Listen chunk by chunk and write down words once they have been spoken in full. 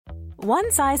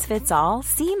One size fits all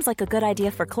seems like a good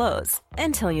idea for clothes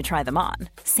until you try them on.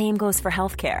 Same goes for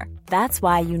healthcare. That's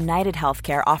why United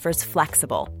Healthcare offers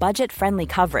flexible, budget-friendly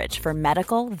coverage for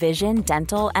medical, vision,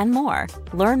 dental, and more.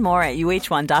 Learn more at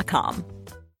uh1.com.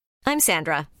 I'm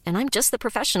Sandra, and I'm just the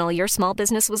professional your small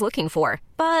business was looking for.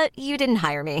 But you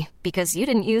didn't hire me because you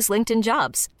didn't use LinkedIn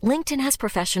Jobs. LinkedIn has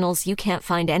professionals you can't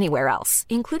find anywhere else,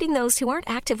 including those who aren't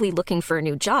actively looking for a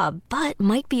new job, but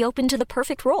might be open to the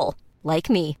perfect role, like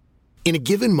me. In a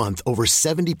given month, over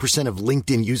 70% of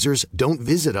LinkedIn users don't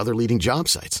visit other leading job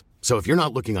sites. So if you're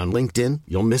not looking on LinkedIn,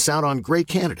 you'll miss out on great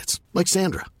candidates like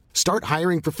Sandra. Start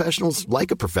hiring professionals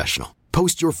like a professional.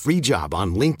 Post your free job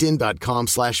on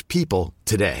linkedin.com/people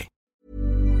today.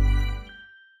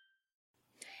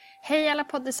 Hej alla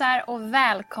poddisar och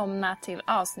välkomna till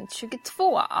avsnitt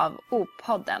 22 av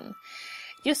O-podden.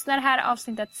 Just när det här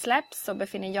avsnittet släpps så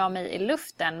befinner jag mig i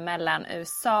luften mellan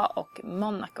USA och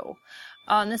Monaco.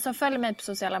 Ja, ni som följer mig på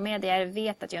sociala medier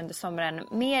vet att jag under sommaren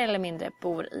mer eller mindre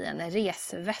bor i en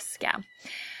resväska.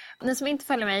 Ni som inte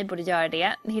följer mig borde göra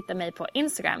det. Ni hittar mig på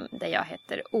Instagram där jag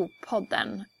heter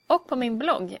O-podden. Och på min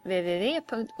blogg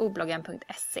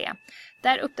www.obloggen.se.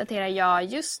 Där uppdaterar jag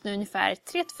just nu ungefär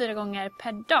 3-4 gånger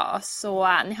per dag.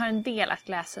 Så ni har en del att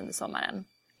läsa under sommaren.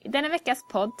 I denna veckas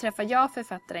podd träffar jag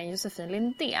författaren Josefin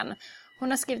Lindén. Hon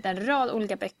har skrivit en rad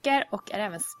olika böcker och är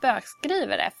även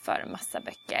spökskrivare för massa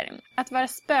böcker. Att vara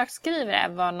spökskrivare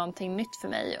var någonting nytt för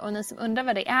mig och ni som undrar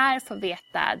vad det är får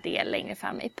veta det längre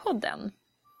fram i podden.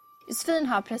 Josefin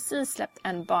har precis släppt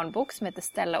en barnbok som heter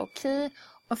Stella och Ki.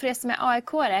 Och för er som är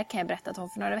AIK-are kan jag berätta att hon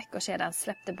för några veckor sedan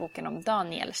släppte boken om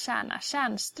Daniel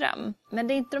Tjärnström. Men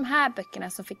det är inte de här böckerna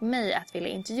som fick mig att vilja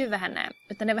intervjua henne,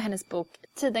 utan det var hennes bok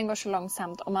Tiden går så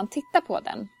långsamt om man tittar på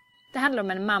den. Det handlar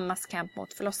om en mammas kamp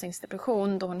mot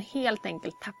förlossningsdepression då hon helt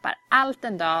enkelt tappar allt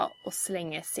en dag och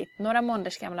slänger sitt några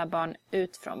månaders gamla barn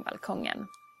ut från balkongen.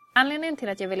 Anledningen till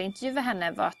att jag ville intervjua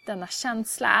henne var att denna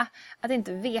känsla, att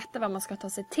inte veta vad man ska ta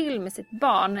sig till med sitt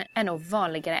barn, är nog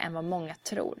vanligare än vad många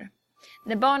tror.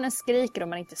 När barnen skriker och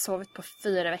man inte sovit på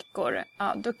 4 veckor,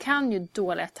 ja, då kan ju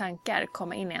dåliga tankar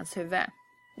komma in i ens huvud.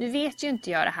 Nu vet ju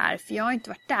inte jag det här för jag har inte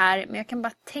varit där, men jag kan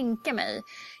bara tänka mig.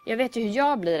 Jag vet ju hur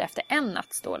jag blir efter en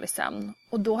natts dålig sömn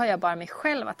och då har jag bara mig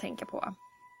själv att tänka på.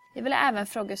 Jag ville även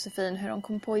fråga Josefin hur hon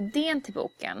kom på idén till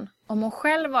boken, om hon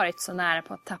själv varit så nära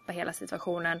på att tappa hela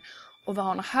situationen och vad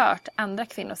hon har hört andra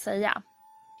kvinnor säga.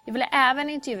 Jag ville även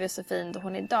intervjua Josefin då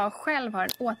hon idag själv har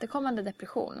en återkommande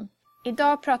depression.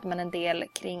 Idag pratar man en del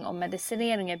kring om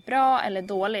medicinering är bra eller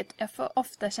dåligt. Jag får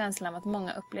ofta känslan av att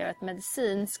många upplever att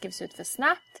medicin skrivs ut för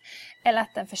snabbt eller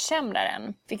att den försämrar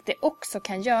en. Vilket det också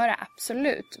kan göra,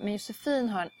 absolut. Men Josefin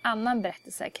har en annan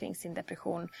berättelse kring sin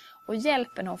depression och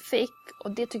hjälpen hon fick.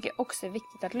 Och det tycker jag också är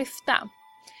viktigt att lyfta.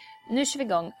 Nu kör vi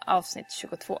igång avsnitt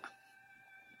 22.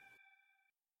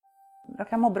 Jag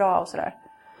kan må bra och sådär.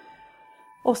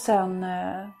 Och sen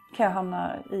kan jag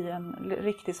hamna i en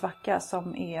riktig svacka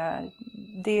som är...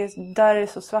 Där är det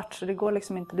så svart så det går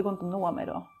liksom inte, det går inte att nå mig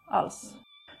då alls.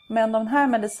 Men den här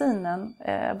medicinen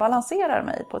balanserar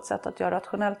mig på ett sätt att jag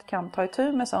rationellt kan ta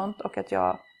itu med sånt. Och att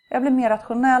jag blir mer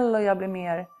rationell och jag blir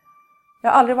mer...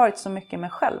 Jag har aldrig varit så mycket mig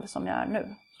själv som jag är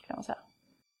nu, skulle jag säga.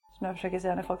 Som jag försöker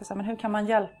säga när folk säger, men hur kan man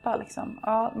hjälpa liksom?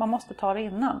 Ja, man måste ta det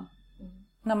innan.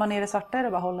 När man är i det svarta är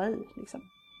det bara att hålla i liksom.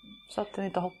 Så att den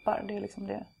inte hoppar, det är liksom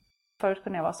det. Förut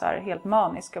kunde jag vara så här helt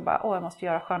manisk och bara, jag måste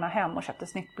göra sköna hem och köpte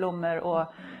snittblommor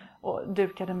och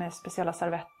dukade med speciella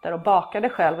servetter och bakade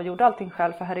själv och gjorde allting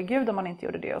själv. För herregud om man inte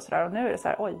gjorde det och sådär. Och nu är det så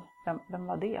här, vem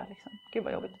var det liksom? Gud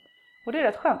vad jobbigt. Och det är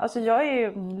rätt skönt. Alltså jag är ju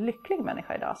en lycklig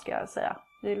människa idag ska jag säga.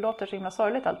 Det låter så himla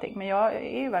sorgligt allting. Men jag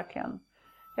är ju verkligen,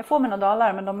 jag får mina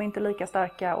dalar men de är inte lika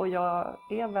starka och jag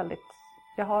är väldigt,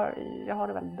 jag har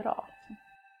det väldigt bra.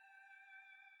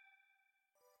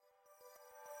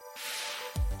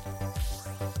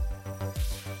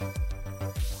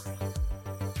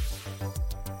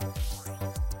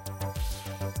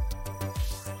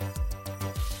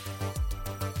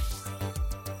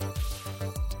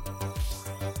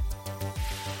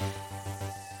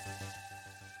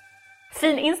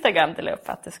 Fin Instagram till upp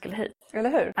för att du skulle hit. Eller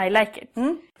hur? I like it.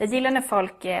 Jag gillar när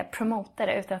folk promotar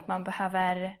det utan att man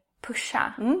behöver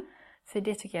pusha. För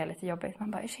det tycker jag är lite jobbigt.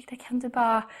 Man bara, ursäkta kan du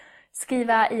bara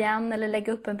skriva igen eller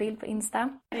lägga upp en bild på Insta?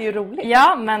 Det är ju roligt.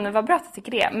 Ja, men vad bra att du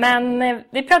tycker det. Men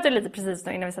vi pratade lite precis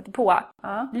då innan vi satte på.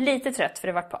 Lite trött för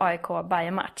det var på AIK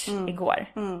Bayern-match igår.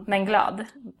 Men glad.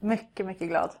 Mycket, mycket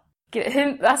glad.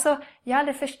 Alltså, jag har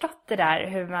aldrig förstått det där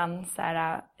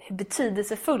hur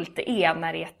betydelsefullt det är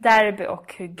när det är ett derby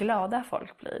och hur glada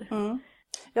folk blir.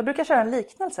 Jag brukar köra en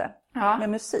liknelse med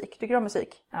musik. Tycker du om musik?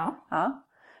 Ja.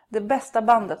 det bästa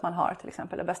bandet man har till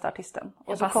exempel, det bästa artisten.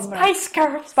 Och så kommer Spice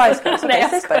Girls! Spice Girls, Nej,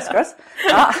 Spice Girls.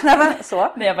 Ja, nej men så.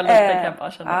 När jag var liten kan jag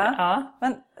bara känna det. Ja.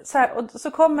 Men så här, och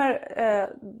så kommer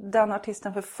den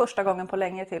artisten för första gången på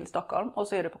länge till Stockholm. Och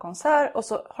så är du på konsert och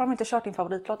så har de inte kört din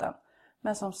favoritlåt än.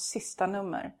 Men som sista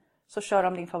nummer så kör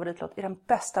de din favoritlåt i den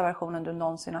bästa versionen du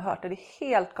någonsin har hört. Det är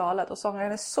helt galet och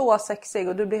sångaren är så sexig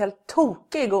och du blir helt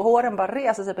tokig och håren bara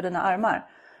reser sig på dina armar.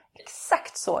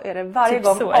 Exakt så är det varje Typ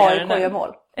gång AIK gör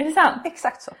mål. Är det sant?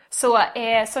 Exakt så.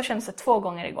 Så kändes det 2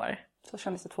 gånger igår. Så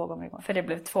kändes det 2 gånger igår. För det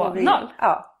blev 2-0.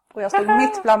 Ja, och jag stod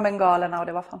mitt bland bengalerna och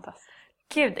det var fantastiskt.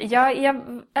 Gud,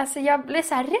 jag blir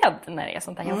så här rädd när det är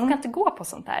sånt här. Jag vågar inte gå på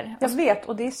sånt här. Jag vet,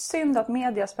 och det är synd att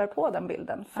media spär på den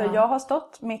bilden. För jag har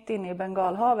stått mitt inne i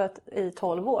Bengalhavet i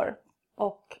 12 år.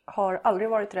 Och har aldrig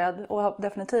varit rädd och har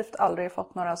definitivt aldrig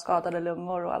fått några skadade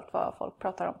lungor och allt vad folk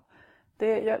pratar om.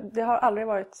 Det har aldrig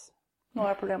varit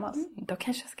några problem alls. Då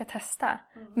kanske jag ska testa.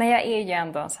 Men jag är ju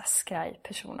ändå en så här skraj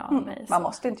person av mig. Man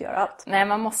måste inte göra allt. Nej,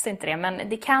 man måste inte det. Men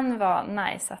det kan vara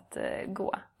nice att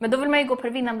gå. Men då vill man ju gå på det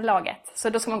vinnande laget. Så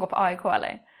då ska man gå på AIK,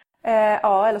 eller?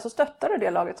 Ja, eller så stöttar du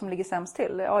det laget som ligger sämst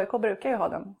till. AIK brukar ju ha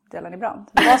den delen ibland.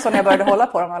 Det var så när jag började hålla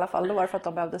på dem i alla fall. Då var det för att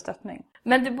de behövde stöttning.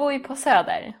 Men du bor ju på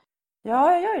Söder.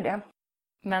 Ja, jag gör ju det.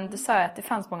 Men du sa att det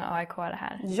fanns många AIK-are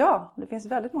här. Ja, det finns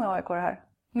väldigt många AIK-are här.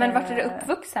 Men vart är du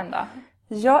uppvuxen då?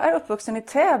 Jag är uppvuxen i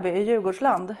Täby i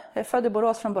Djurgårdsland. Jag är född i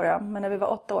Borås från början, men när vi var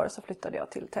 8 år så flyttade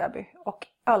jag till Täby. Och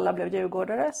alla blev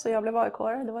djurgårdare, så jag blev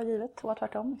AIK-are. Det var givet, det var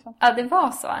tvärtom. Liksom. Ja, det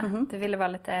var så. Du ville vara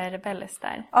lite rebellisk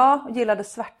där. Ja, och gillade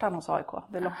svärtan hos AIK.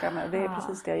 Det lockar mig. Det är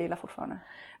precis det jag gillar fortfarande.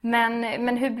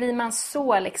 Men hur blir man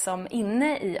så liksom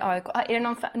inne i AIK? Är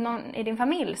det någon i din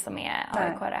familj som är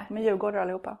AIK-are? Nej, men djurgårdare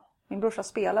allihopa. Min brorsa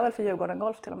spelar väl för Djurgården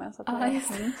Golf till och med. Så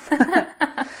just det.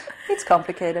 It's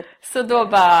complicated. Så då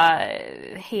bara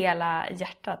hela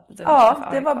hjärtat? Ja,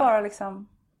 det var bara liksom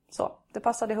så. Det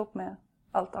passade ihop med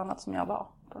allt annat som jag var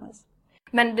på något vis.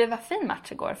 Men det var fin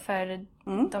match igår för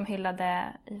de hyllade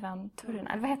Ivan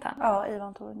Turina. Eller vad heter han? Ja,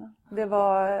 Ivan Turina. Det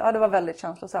var väldigt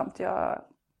känslosamt. Jag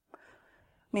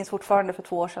minns fortfarande för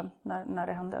 2 år sedan när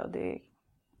det hände. Och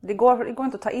det går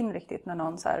inte att ta in riktigt när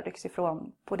någon så här rycks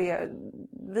ifrån på det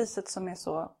viset som är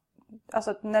så...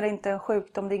 Alltså när det inte är en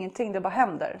sjukdom, det är ingenting, det bara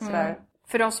händer. Sådär.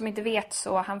 För de som inte vet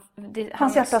så...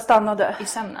 Hans hjärta stannade. I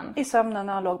sömnen? I sömnen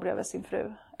när han låg bredvid sin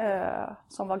fru.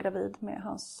 Som var gravid med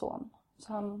hans son.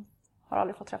 Så han har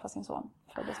aldrig fått träffa sin son.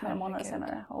 Föddes några månader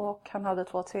senare. Och han hade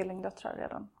 2 tvillingdöttrar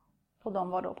redan. Och de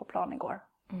var då på plan igår.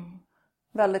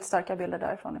 Väldigt starka bilder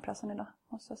därifrån i pressen idag,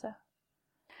 måste jag säga.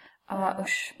 Ja,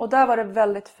 usch. Och där var det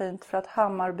väldigt fint för att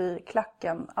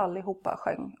Hammarby-klacken allihopa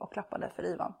sjöng och klappade för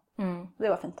Ivan. Det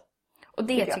var fint. Och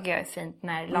det tycker jag är fint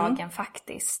när lagen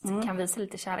faktiskt kan visa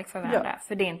lite kärlek för varandra. Ja.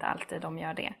 För det är inte alltid de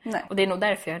gör det. Nej. Och det är nog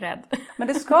därför jag är rädd. Men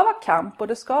det ska vara kamp och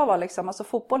det ska vara liksom, alltså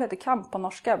fotboll heter kamp på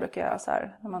norska brukar jag så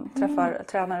här. När man träffar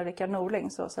tränare Rickard Norling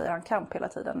så säger han kamp hela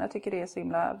tiden. Jag tycker det är så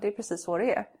himla, det är precis så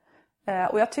det är.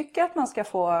 Och jag tycker att man ska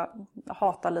få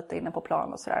hata lite inne på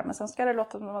plan och sådär. Men sen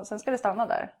ska det stanna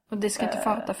där. Och det ska inte få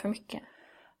hata för mycket.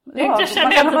 Ja,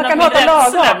 man kan hata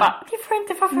lagom. Det får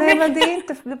inte vara för Nej, mycket. men det är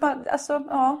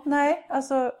inte,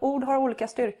 alltså ord har olika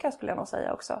styrka skulle jag nog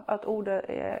säga också. Att ord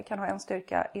kan ha en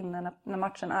styrka innan när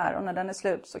matchen är. Och när den är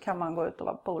slut så kan man gå ut och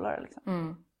vara polare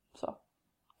liksom. Så.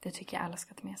 Det tycker jag alla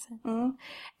ska ta med sig.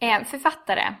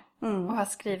 Författare och har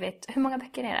skrivit, hur många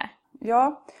böcker är det?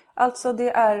 Ja, alltså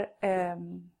det är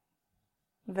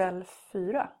väl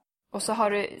 4. Och så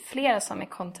har du flera som är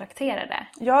kontrakterade.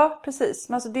 Ja, precis.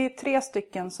 Men alltså det är 3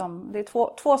 stycken det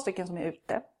är 2 stycken som är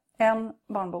ute. En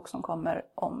barnbok som kommer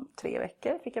om 3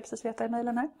 veckor, fick jag precis veta i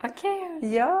mejlen här.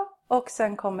 Okej. Ja, och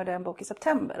sen kommer det en bok i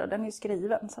september och den är ju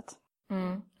skriven. Så att...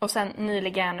 Och sen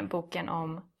nyligen boken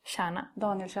om Kärna.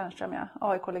 Daniel Tjärnström, ja.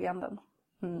 AIK-legenden.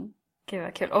 Gud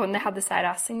vad kul. Och ni hade så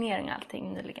här signering och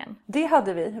allting nyligen. Det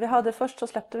hade vi. Först så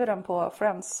släppte vi den på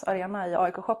Friends Arena i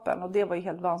AIK-shoppen. Och det var ju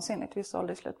helt vansinnigt. Vi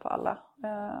sålde slut på alla.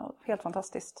 Helt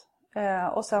fantastiskt.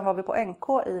 Och sen var vi på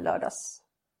NK i lördags.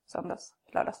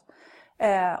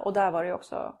 Och där var det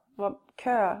också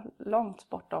kö långt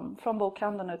bortom. Från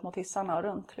bokhandeln ut mot hissarna och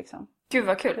runt liksom. Gud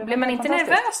vad kul. Blir man inte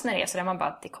nervös när det är så där man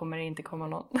bara, det kommer inte komma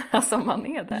någon alltså man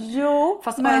är där? Jo.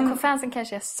 Fast AIK-fansen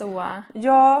kanske är så...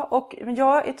 Ja, och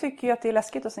jag tycker ju att det är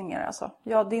läskigt att signera alltså.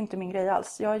 Ja, det är inte min grej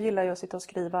alls. Jag gillar ju att sitta och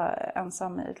skriva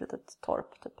ensam i ett litet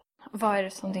torp typ. Vad är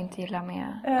det som du inte gillar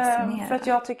med att signera? För att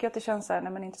jag tycker att det känns så här,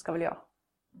 nej men inte ska väl jag.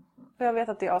 För jag vet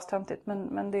att det är astöntigt,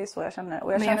 men det är så jag känner.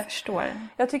 Och jag förstår.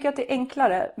 Jag tycker att det är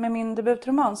enklare. Med min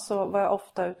debutroman så var jag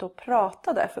ofta ute och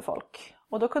pratade för folk.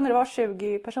 Och då kunde det vara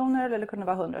 20 personer eller det kunde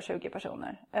vara 120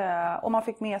 personer. Och man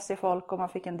fick med sig folk och man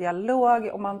fick en dialog.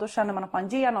 Och då känner man att man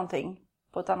ger någonting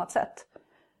på ett annat sätt.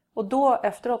 Och då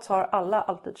efteråt så har alla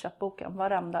alltid köpt boken,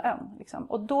 varenda en. Liksom.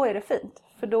 Och då är det fint.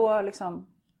 För då liksom,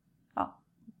 ja,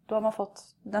 då har man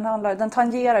fått, den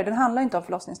handlar inte om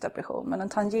förlossningsdepression, men den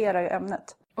tangerar ju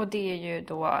ämnet. Och det är ju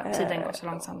då tiden går så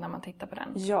långsamt när man tittar på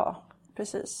den. Ja,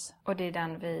 precis. Och det är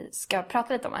den vi ska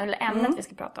prata lite om, eller ämnet vi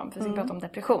ska prata om, för vi ska prata om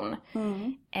depression.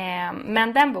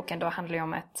 Men den boken då handlar ju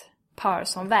om ett par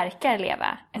som verkar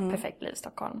leva ett perfekt liv i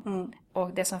Stockholm.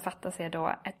 Och det som fattas är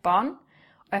då ett barn.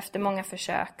 Och efter många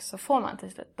försök så får man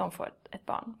till slut, de får ett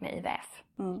barn med IVF.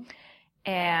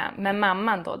 Men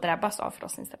mamman då drabbas av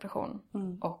förlossningsdepression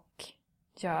och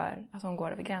gör att hon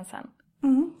går över gränsen.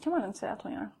 Kan man inte säga att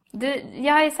hon gör.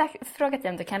 Jag har ju frågat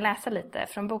dig om du kan läsa lite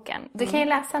från boken. Du kan ju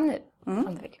läsa nu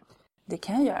om du vill. Det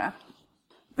kan jag göra.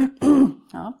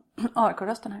 Ja,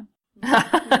 ARK-rösten här.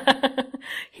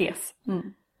 Hes.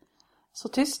 Så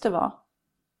tyst det var.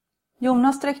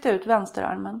 Jonas sträckte ut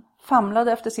vänsterarmen,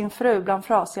 famlade efter sin fru bland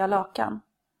frasiga lakan.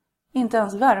 Inte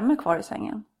ens värme kvar i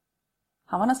sängen.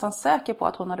 Han var nästan säker på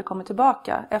att hon hade kommit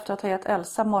tillbaka efter att ha gett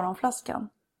Elsa morgonflaskan.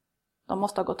 De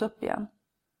måste ha gått upp igen.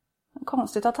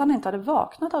 Konstigt att han inte hade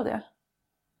vaknat av det.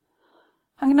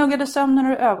 Han gnuggade sömnen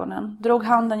ur ögonen, drog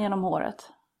handen genom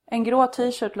håret. En grå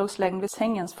t-shirt låg slängd vid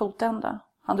sängens fotända.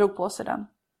 Han drog på sig den.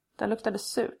 Den luktade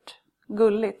surt.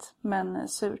 Gulligt, men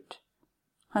surt.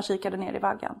 Han kikade ner i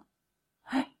vaggan.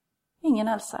 Nej, ingen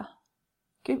Elsa.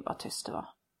 Gud vad tyst det var.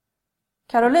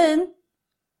 Caroline!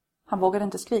 Han vågade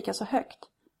inte skrika så högt.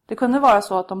 Det kunde vara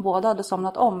så att de båda hade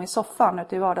somnat om i soffan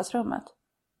ute i vardagsrummet.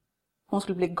 Hon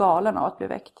skulle bli galen av att bli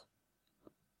väckt.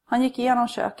 Han gick igenom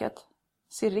köket.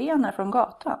 Sirener från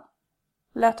gatan.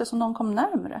 Lät det som de kom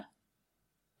närmre.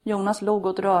 Jonas log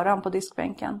åt röran på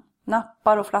diskbänken.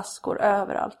 Nappar och flaskor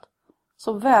överallt.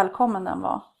 Så välkommen den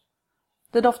var.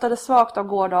 Det doftade svagt av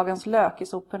gårdagens lök i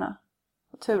soporna.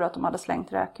 Och tur att de hade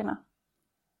slängt räkorna.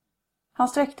 Han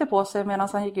sträckte på sig medan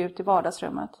han gick ut i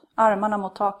vardagsrummet. Armarna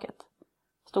mot taket.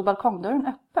 Stod balkongdörren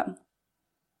öppen.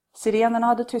 Sirenerna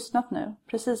hade tystnat nu,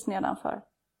 precis nedanför.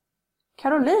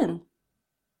 Caroline!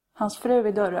 Hans fru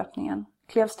i dörröppningen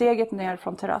klev steget ner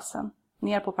från terrassen,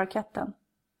 ner på parketten.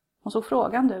 Hon såg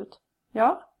frågande ut.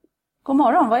 Ja, god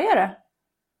morgon, vad är det?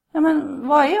 Ja, men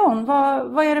vad är hon?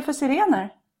 Vad är det för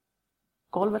sirener?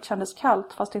 Golvet kändes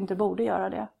kallt fast det inte borde göra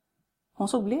det. Hon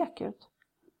såg blek ut.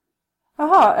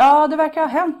 Jaha, ja det verkar ha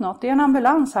hänt något. Det är en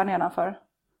ambulans här nedanför.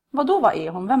 Vadå, vad är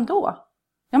hon? Vem då?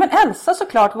 Ja men Elsa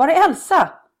såklart, var är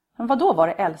Elsa? Men vadå var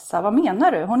det Elsa? Vad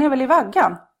menar du? Hon är väl i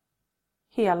vaggan?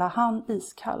 Hela han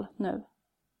iskall nu.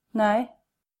 Nej.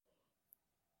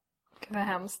 Gud vad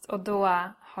hemskt. Och då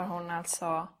har hon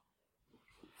alltså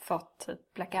fått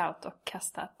typ blackout och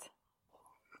kastat.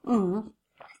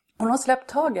 Hon har släppt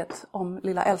taget om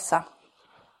lilla Elsa.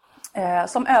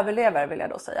 Som överlever vill jag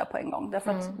då säga på en gång.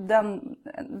 Därför att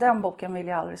den boken vill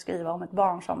jag aldrig skriva om ett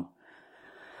barn som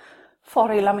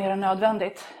far illa mer än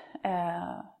nödvändigt.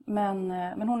 Men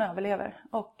hon överlever.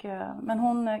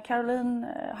 Men Caroline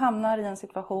hamnar i en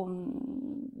situation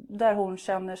där hon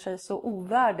känner sig så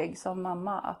ovärdig som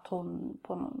mamma att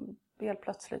hon helt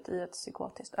plötsligt i ett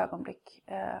psykotiskt ögonblick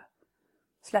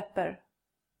släpper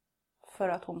för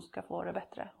att hon ska få det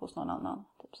bättre hos någon annan.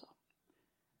 Typ så.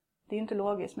 Det är ju inte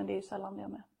logiskt, men det är ju sällan det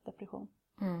med depression.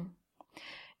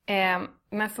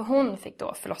 Men för hon fick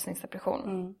då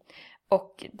förlossningsdepression.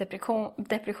 Och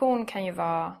depression kan ju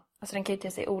vara, alltså den kan ju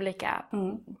te sig olika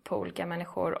på olika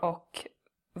människor och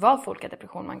vad för olika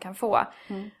depression man kan få.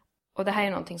 Och det här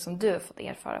är någonting som du har fått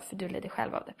erfara för du lider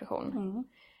själv av depression.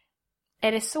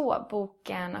 Är det så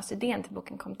idén till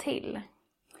boken kom till?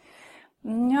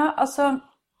 Ja, alltså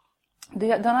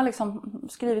den har liksom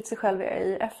skrivit sig själv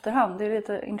i efterhand. Det är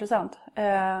lite intressant.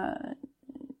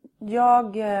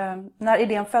 När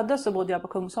idén föddes så bodde jag på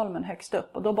Kungsholmen högst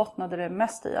upp. Och då bottnade det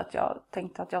mest i att jag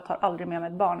tänkte att jag tar aldrig med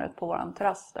mig ett barn ut på våran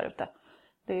terrass där ute.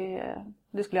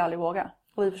 Det skulle jag aldrig våga.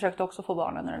 Och vi försökte också få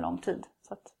barn under en lång tid.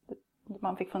 Så att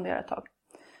man fick fundera ett tag.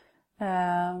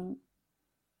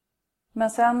 Men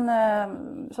sen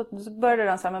så började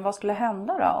den säga, men vad skulle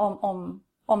hända då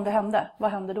om det hände?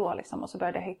 Vad hände då liksom? Och så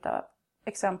började jag hitta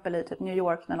exempel i typ New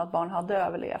York när något barn hade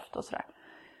överlevt och sådär.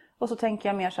 Och så tänker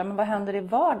jag mer så här, men vad händer i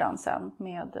vardagen sen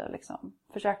med liksom,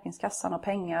 Försäkringskassan och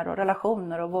pengar och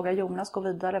relationer och vågar Jonas gå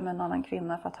vidare med en annan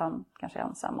kvinna för att han kanske är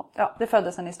ensam. Och, ja, det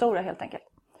föddes en historia helt enkelt.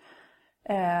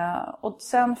 Och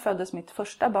sen föddes mitt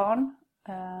första barn,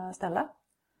 Stella.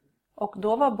 Och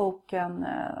då var boken,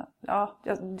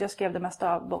 jag skrev det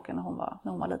mesta av boken när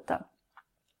hon var liten.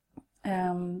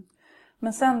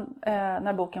 Men sen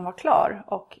när boken var klar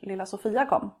och lilla Sofia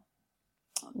kom,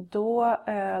 då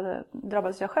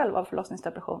drabbades jag själv av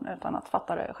förlossningsdepression utan att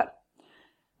fatta det själv.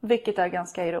 Vilket är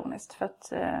ganska ironiskt för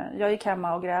att jag gick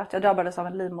hemma och grät. Jag drabbades av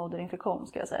en livmoderinfektion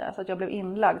ska jag säga. Så att jag blev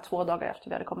inlagd 2 dagar efter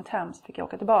vi hade kommit hem, så fick jag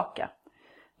åka tillbaka.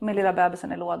 Med lilla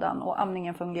bebisen i lådan och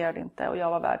amningen fungerade inte och jag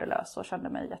var värdelös och kände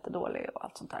mig jättedålig och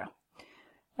allt sånt där.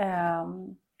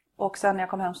 Och sen när jag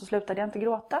kom hem så slutade jag inte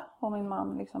gråta och min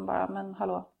man liksom bara, men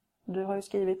hallå, du har ju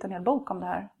skrivit en hel bok om det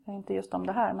här. Inte just om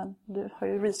det här, men du har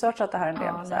ju researchat det här en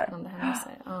del. Ja, så här. det här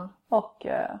sig. Ja.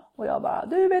 Och jag bara,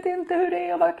 du vet inte hur det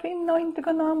är att vara kvinna och inte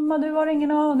kunna amma, du har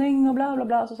ingen aning och bla bla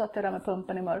bla. Så satt jag där med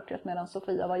pumpen i mörkret medan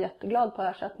Sofia var jätteglad på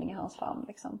ersättning i hans famn.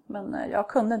 Liksom. Men jag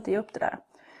kunde inte ge upp det där.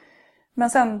 Men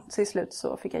sen till slut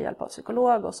så fick jag hjälp av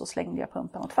psykolog och så slängde jag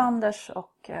pumpen åt fanders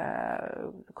och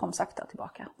kom sakta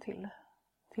tillbaka till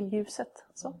ljuset.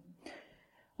 Så.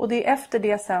 Och det är efter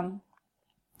det sen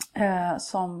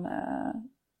som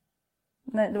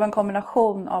det var en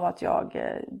kombination av att jag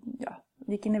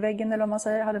gick in i väggen eller vad man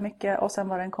säger, hade mycket, och sen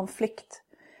var det en konflikt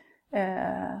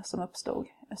som uppstod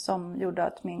som gjorde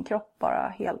att min kropp bara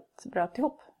helt bröt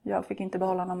ihop. Jag fick inte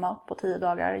behålla någon mat på 10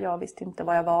 dagar. Jag visste inte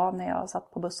var jag var när jag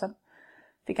satt på bussen.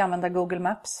 Fick använda Google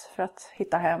Maps för att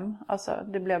hitta hem. Alltså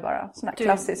det blev bara såna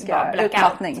klassiska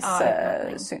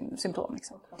utmattningssymptom.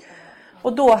 Liksom.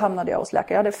 Och då hamnade jag hos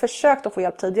läkare. Jag hade försökt att få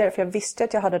hjälp tidigare för jag visste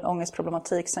att jag hade en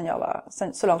ångestproblematik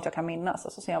sen så långt jag kan minnas.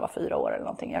 Alltså sen jag var 4 år eller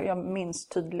någonting. Jag minns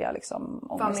tydliga liksom,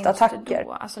 ångestattacker. Vad minns du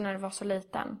då? Alltså när du var så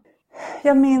liten?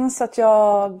 Jag minns att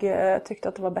jag tyckte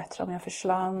att det var bättre om jag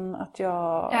försvann.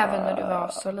 Även när du var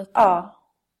så liten? Ja.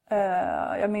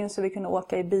 Jag minns hur vi kunde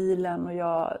åka i bilen och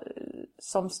jag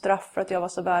som straff för att jag var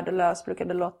så värdelös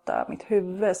brukade låta mitt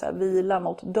huvud så här vila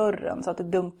mot dörren så att det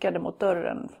dunkade mot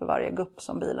dörren för varje gupp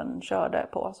som bilen körde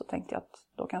på. Så tänkte jag att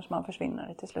då kanske man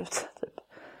försvinner till slut. Typ.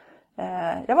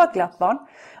 Jag var ett glatt barn.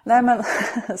 Nej men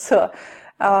så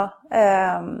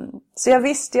jag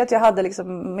visste ju att jag hade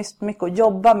liksom mycket att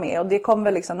jobba med och det kom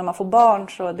väl liksom när man får barn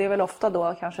så det är väl ofta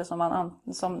då kanske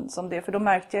som det, för då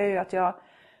märkte jag ju att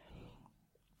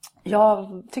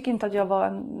jag tycker inte att jag var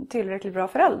en tillräckligt bra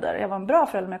förälder. Jag var en bra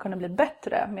förälder men jag kunde bli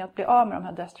bättre med att bli av med de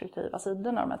här destruktiva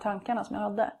sidorna, de här tankarna som jag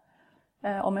hade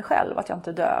om mig själv, att jag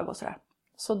inte dög och sådär.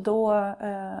 Så då,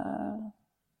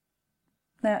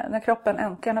 när kroppen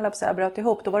äntligen bröt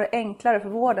ihop, då var det enklare för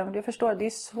vården. Jag förstår, det är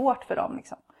svårt för dem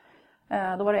liksom.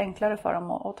 Då var det enklare för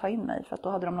dem att ta in mig för att då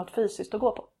hade de något fysiskt att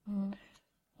gå på. Mm.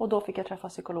 Och då fick jag träffa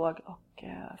psykolog och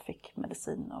fick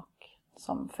medicin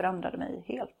som förändrade mig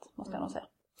helt, måste jag nog säga.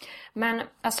 Men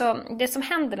alltså, det som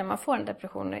händer när man får en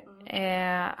depression,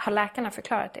 har läkarna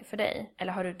förklarat det för dig?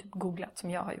 Eller har du typ googlat som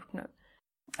jag har gjort nu?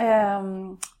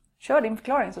 Kör din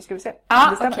förklaring så ska vi se.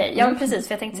 Ja, okej. Ja, men precis.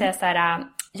 För jag tänkte säga så här,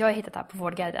 jag har hittat det här på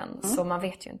Vårdguiden, så man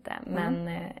vet ju inte. Men,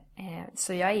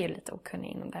 så jag är ju lite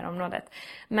okunnig inom det här området.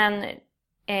 Men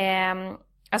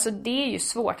alltså det är ju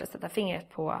svårt att sätta fingret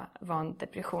på vad en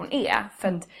depression är. För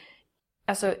att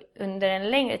alltså, under en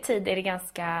längre tid är det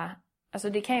ganska... Alltså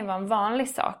det kan ju vara en vanlig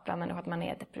sak bland människor att man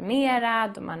är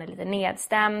deprimerad och man är lite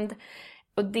nedstämd.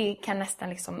 Och det kan nästan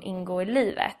liksom ingå i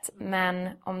livet. Men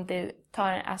om det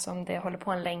håller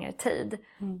på en längre tid,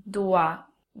 då är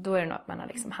det nog att man har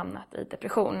liksom hamnat i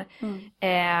depression.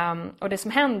 Och det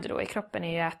som händer då i kroppen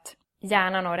är ju att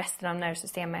hjärnan och resten av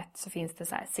nervsystemet så finns det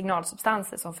så här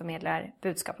signalsubstanser som förmedlar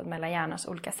budskapet mellan hjärnans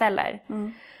olika celler.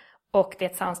 Och det är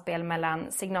ett samspel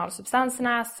mellan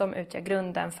signalsubstanserna som utgör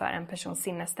grunden för en persons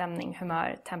sinnesstämning,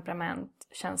 humör, temperament,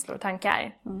 känslor och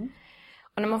tankar.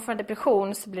 Och när man får en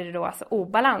depression så blir det då alltså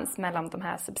obalans mellan de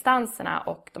här substanserna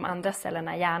och de andra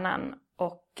cellerna i hjärnan.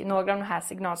 Och några av de här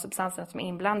signalsubstanserna som är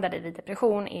inblandade vid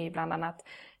depression är ju bland annat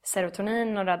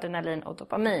serotonin, adrenalin och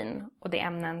dopamin. Och det är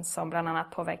ämnen som bland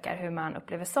annat påverkar hur man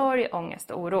upplever sorg,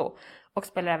 ångest och oro. Och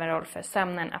spelar även roll för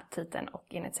sömnen, aptiten och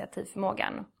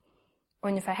initiativförmågan. Och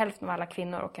ungefär hälften av alla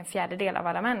kvinnor och 1/4 av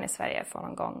alla män i Sverige får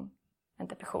någon gång en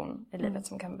depression i livet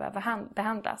som kan behöva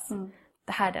behandlas.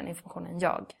 Det här är den informationen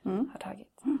jag har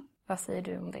tagit. Vad säger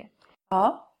du om det?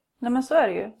 Ja, nej men så är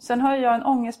det ju. Sen har jag en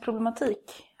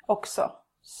ångestproblematik också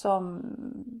som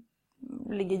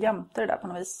ligger jämte det där på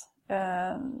något vis.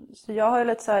 Så jag har ju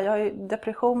lite så här, jag har ju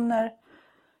depressioner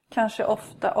kanske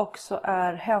ofta också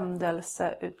är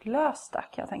händelseutlösta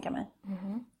kan jag tänka mig.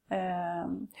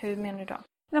 Hur menar du då?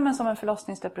 Nej, men som en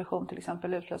förlossningsdepression till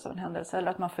exempel utlös av en händelse.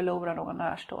 Eller att man förlorar någon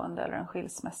närstående eller en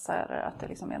skilsmässa. Eller att det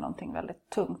liksom är någonting väldigt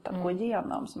tungt att gå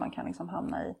igenom som man kan liksom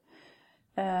hamna i.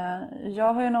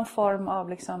 Jag har ju någon form av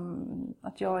liksom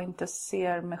att jag inte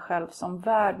ser mig själv som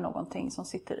värd någonting som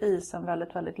sitter i sedan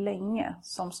väldigt, väldigt länge.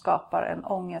 Som skapar en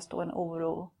ångest och en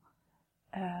oro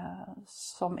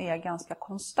som är ganska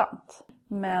konstant.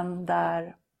 Men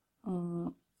där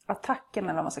attacken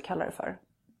eller vad man ska kalla det för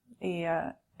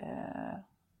är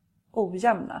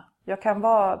ojämna. Jag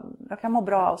kan må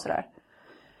bra och sådär.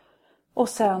 Och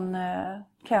sen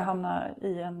kan jag hamna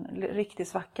i en riktig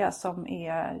svacka som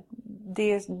är...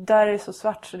 Där är det så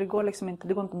svart så det går liksom inte,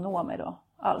 det går inte att nå mig då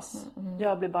alls.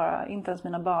 Jag blir bara... Inte ens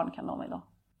mina barn kan nå mig då.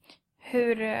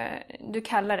 Du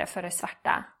kallar det för det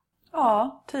svarta?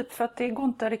 Ja, typ för att det går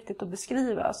inte riktigt att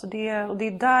beskriva. Alltså och det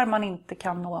är där man inte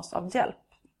kan nås av hjälp.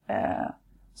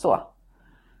 Så.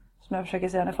 Som jag försöker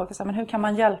säga när folk säger, men hur kan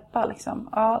man hjälpa liksom?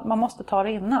 Ja, man måste ta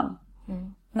det innan.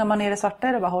 När man är det svarta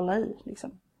är det bara att hålla i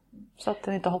liksom. Så att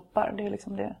den inte hoppar, det är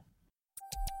liksom det.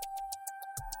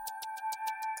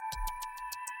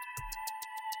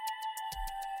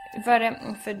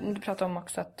 För du pratade om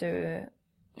också att du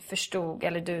förstod,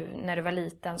 eller när du var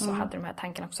liten så hade du de här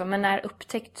tankarna också. Men när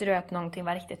upptäckte du att någonting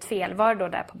var riktigt fel? Var det då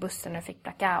där på bussen när du fick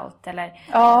blackout? Eller,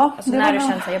 ja, alltså när du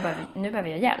kände att nu behöver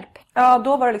jag hjälp? Ja,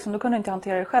 då var det liksom, då kunde jag inte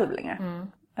hantera det själv längre.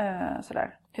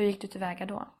 Sådär. Hur gick du tillväga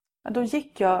då? Då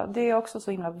gick jag, det är också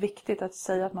så himla viktigt att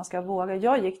säga att man ska våga.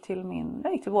 Jag gick till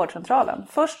vårdcentralen.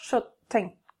 Först så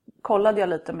kollade jag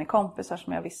lite med kompisar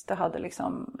som jag visste hade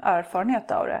liksom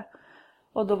erfarenhet av det.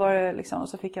 Och då var det liksom, och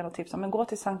så fick jag något tips om, men gå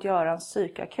till Sankt Görans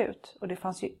psykakut. Och det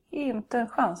fanns ju inte en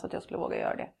chans att jag skulle våga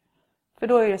göra det. För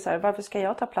då är det så här, varför ska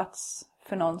jag ta plats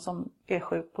för någon som är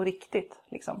sjuk på riktigt?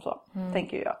 Liksom så,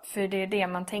 tänker jag. För det är det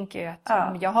man tänker ju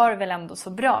att jag har väl ändå så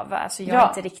bra, va? Alltså jag är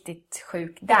inte riktigt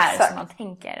sjuk där. Exakt. Som man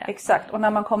tänker. Exakt, och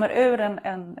när man kommer ur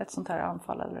ett sånt här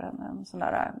anfall eller en sån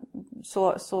där,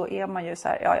 så är man ju så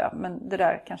här, ja, men det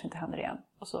där kanske inte händer igen.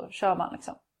 Och så kör man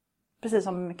liksom. Precis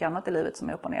som mycket annat i livet som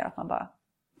är upp och ner, att man bara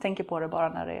tänker på det bara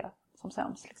när det är som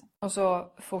sämst. Liksom. Och så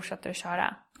fortsätter du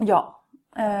köra? Ja.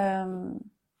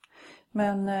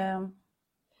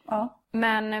 Ja.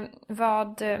 Men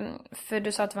för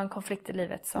du sa att det var en konflikt i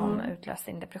livet som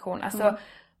utlöste din depression. Alltså,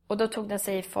 och då tog den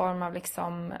sig i form av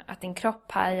liksom att din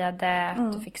kropp hajade,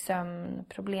 att du fick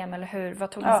sömnproblem, eller hur?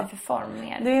 Vad tog den sig för form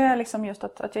mer? Det är liksom just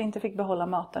att jag inte fick behålla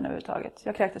maten överhuvudtaget.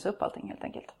 Jag kräktes upp allting helt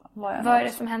enkelt. Vad är det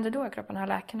som händer då i kroppen? Har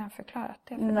läkarna förklarat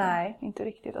det? Nej, inte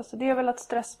riktigt. Alltså, det är väl att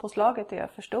stresspåslaget är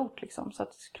för stort liksom, så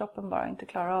att kroppen bara inte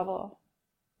klarar av att...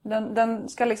 Den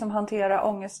ska liksom hantera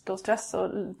ångest och stress och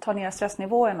ta ner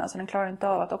stressnivåerna, så den klarar inte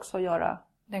av att också göra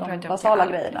de basala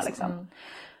grejerna. Liksom.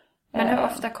 Men hur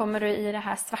ofta kommer du i det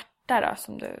här svarta då?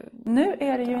 Som du nu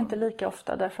är det ju inte lika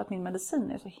ofta, därför att min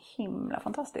medicin är så himla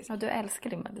fantastisk. Ja, du älskar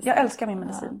din medicin. Jag älskar min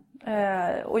medicin.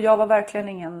 Och jag var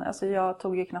verkligen jag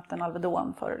tog ju knappt en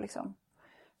Alvedon för liksom.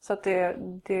 Så att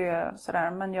det är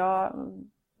sådär, men jag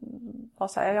var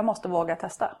så här, jag måste våga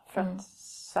testa. För att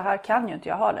så här kan ju inte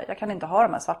jag ha det. Jag kan inte ha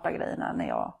de här svarta grejerna när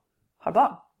jag har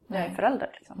barn. När jag är förälder.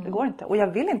 Liksom. Det går inte. Och jag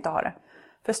vill inte ha det.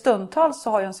 För stundtals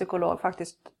så har ju en psykolog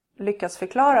faktiskt lyckats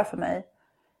förklara för mig,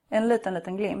 en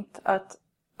liten glimt, att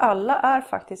alla är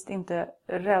faktiskt inte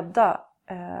rädda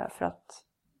för att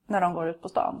när de går ut på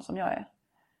stan som jag är.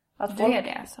 Att du är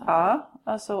det alltså? Ja,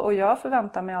 alltså, och jag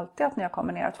förväntar mig alltid att när jag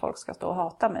kommer ner att folk ska stå och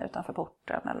hata mig utanför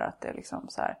porten, eller att det är liksom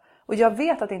så här. Och jag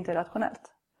vet att det inte är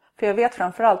rationellt. För jag vet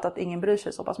framförallt att ingen bryr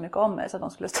sig så pass mycket om mig så att de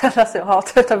skulle ställa sig och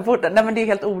hata utanför porten. Nej, men det är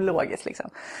helt ologiskt liksom.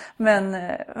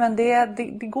 Men det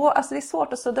går, alltså det är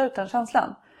svårt att sudda ut den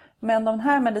känslan. Men den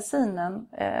här medicinen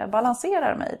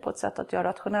balanserar mig på ett sätt att jag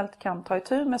rationellt kan ta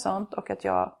itu med sånt. Och att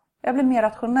jag blir mer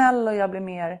rationell och jag blir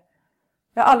mer...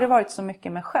 Jag har aldrig varit så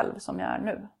mycket mig själv som jag är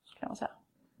nu, skulle jag säga.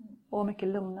 Och mycket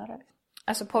lugnare.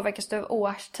 Alltså påverkas du av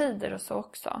årstider och så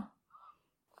också?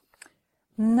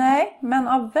 Nej, men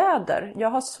av väder. Jag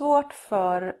har svårt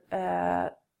för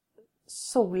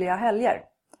soliga helger.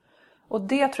 Och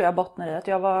det tror jag bottnar i att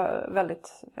jag var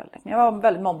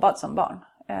väldigt mobbad som barn.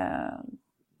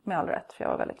 Med all rätt, för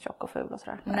jag var väldigt tjock och ful och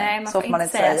sådär. Nej, man så får inte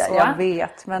säga så. Jag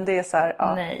vet, men det är så här,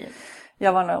 ja. Nej.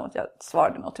 Jag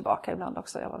svarade nog tillbaka ibland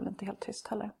också. Jag var väl inte helt tyst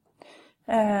heller.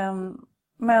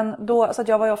 Men då, så att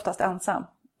jag var ju oftast ensam.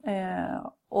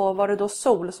 Och var det då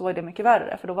sol så var det mycket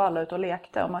värre. För då var alla ute och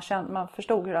lekte och man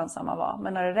förstod hur ensam man var.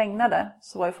 Men när det regnade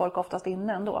så var ju folk oftast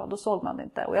inne ändå. Då såg man det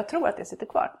inte. Och jag tror att det sitter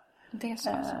kvar. Det är så.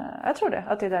 Jag tror det,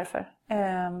 att det är därför.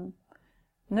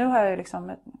 Nu har jag ju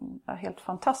liksom helt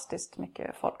fantastiskt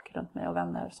mycket folk runt mig och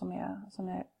vänner som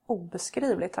är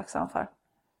obeskrivligt tacksam för.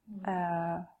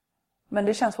 Men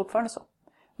det känns fortfarande så.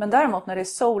 Men däremot när det är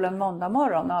sol en måndag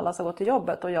morgon när alla ska gå till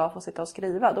jobbet och jag får sitta och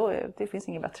skriva, det finns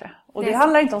inget bättre. Och det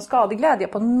handlar inte om skadeglädje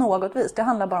på något vis. Det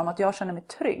handlar bara om att jag känner mig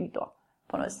trygg då,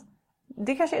 på något vis.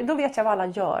 Då vet jag vad alla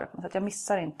gör, så att jag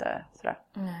missar inte sådär.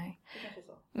 Nej.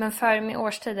 Men för med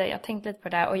årstider, jag tänkte lite på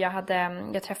det och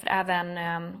jag träffade även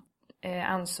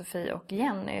Ann-Sofie och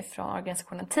Jenny från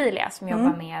organisationen Tilia som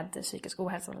jobbar med psykisk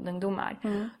ohälsa bland ungdomar.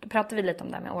 Då pratade vi lite om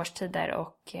det här med årstider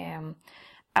och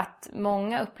att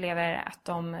många upplever att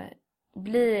de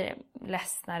blir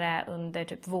ledsnare under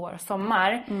typ vår och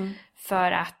sommar.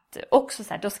 För att också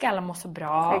så här, då ska alla må så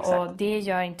bra. Exakt. Och det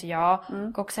gör inte jag.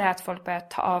 Och också det här att folk börjar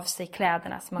ta av sig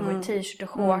kläderna. Så man går i t-shirt och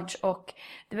shorts. Och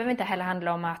det behöver inte heller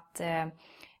handla om att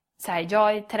så här,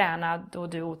 jag är tränad och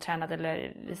du är otränad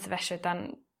eller vice versa.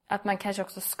 Utan att man kanske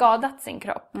också skadat sin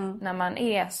kropp när man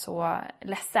är så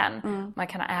ledsen. Man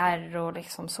kan ha ärr och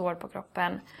liksom sår på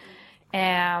kroppen.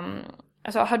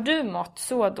 Alltså, har du mått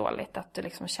så dåligt att du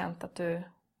liksom känt att du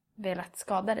velat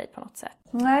skada dig på något sätt?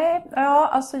 Nej, ja,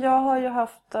 alltså jag har ju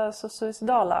haft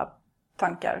suicidala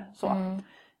tankar. Så.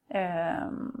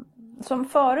 Som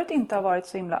förut inte har varit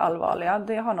så himla allvarliga.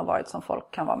 Det har nog varit som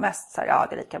folk kan vara mest så här, ja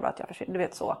det är lika bra att jag försvinner. Du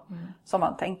vet så, som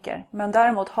man tänker. Men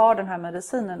däremot har den här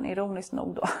medicinen, ironiskt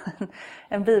nog då,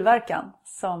 en biverkan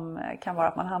som kan vara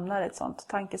att man hamnar i ett sånt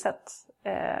tankesätt.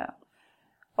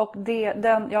 Och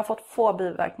jag har fått få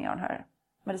biverkningar av den här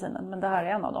medicinen, men det här är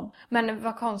en av dem. Men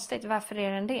vad konstigt, varför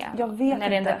är den det? Jag vet när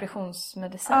det är en inte.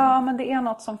 depressionsmedicin? Ja, men det är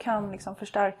något som kan liksom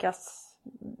förstärkas.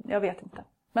 Jag vet inte.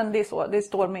 Men det är så, det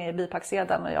står med i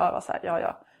bipacksedeln och jag var så här,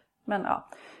 ja. Men ja.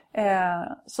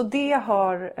 Så det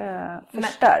har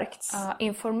förstärkts.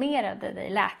 Informerade dig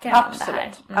läkaren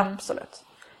Absolut, om det här? Absolut.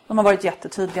 De har varit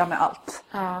jättetydliga med allt.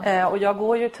 Och jag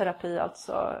går ju i terapi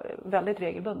alltså väldigt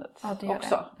regelbundet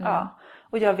också. Ja.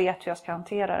 Och jag vet hur jag ska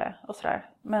hantera det och sådär.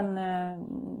 Men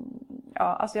ja,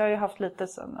 alltså jag har ju haft lite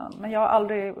sådana. Men jag har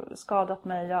aldrig skadat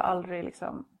mig. Jag har aldrig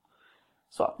liksom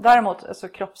så. Däremot alltså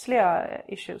kroppsliga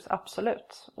issues,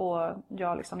 absolut. Och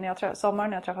jag liksom, sommaren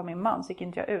när jag träffade min man så gick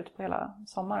inte jag ut på hela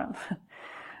sommaren.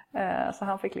 Så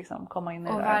han fick liksom komma in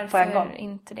i det där på en gång. Och varför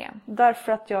inte det?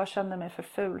 Därför att jag kände mig för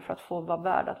ful för att få vara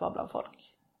värd att vara bland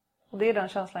folk. Och det är den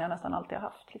känslan jag nästan alltid har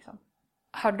haft. Liksom.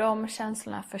 Har de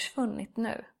känslorna försvunnit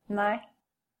nu? Nej.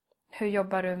 Hur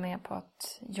jobbar du med på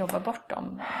att jobba bort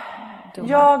dem?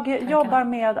 Jag jobbar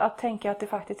med att tänka att det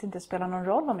faktiskt inte spelar någon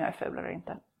roll om jag är ful eller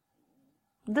inte.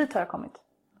 Dit har jag kommit.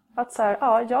 Att så här,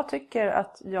 ja, jag tycker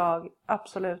att jag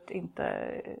absolut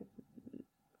inte...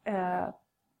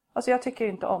 alltså jag tycker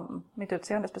inte om mitt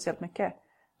utseende speciellt mycket.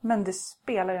 Men det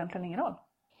spelar egentligen ingen roll.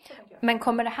 Men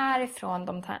kommer det här ifrån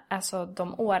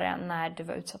de åren när du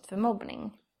var utsatt för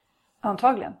mobbning?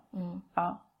 Antagligen.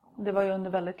 Ja. Det var ju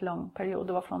under väldigt lång period.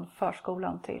 Det var från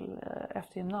förskolan till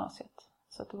efter gymnasiet.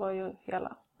 Så det var ju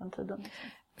hela den tiden. Liksom.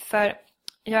 För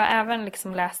jag har även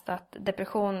liksom läst att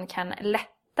depression kan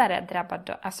lättare drabba...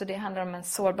 Alltså det handlar om en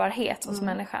sårbarhet hos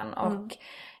människan. Och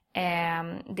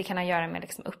det kan ha att göra med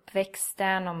liksom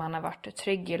uppväxten. Om man har varit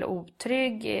trygg eller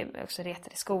otrygg. Också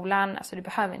retad i skolan. Alltså det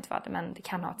behöver inte vara det, men det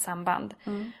kan ha ett samband.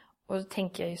 Och då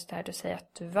tänker jag just det här, du säger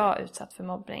att du var utsatt för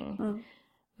mobbning.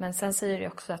 Men sen säger du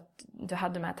också att du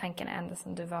hade de här tankarna ända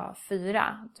sedan du var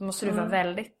 4. Då måste du vara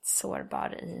väldigt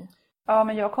sårbar i... Ja,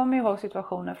 men jag kommer ihåg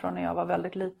situationer från när jag var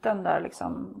väldigt liten. Där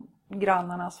liksom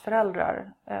grannarnas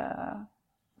föräldrar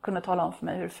kunde tala om för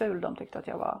mig hur ful de tyckte att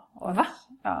jag var. Och Va?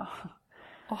 Ja.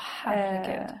 Åh,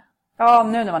 herregud. Ja,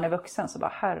 nu när man är vuxen så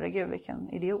bara herregud vilken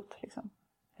idiot liksom.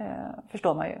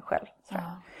 Förstår man ju själv.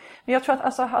 Ja. Men jag tror att,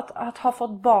 alltså, att ha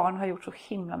fått barn har gjort så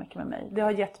himla mycket med mig. Det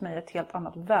har gett mig ett helt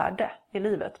annat värde i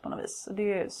livet på något vis.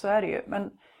 Så är det ju.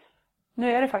 Men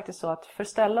nu är det faktiskt så att för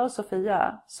Stella och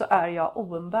Sofia så är jag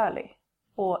oumbärlig.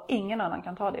 Och ingen annan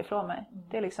kan ta det ifrån mig.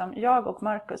 Det är liksom jag och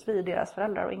Marcus, vi är deras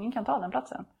föräldrar och ingen kan ta den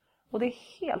platsen. Och det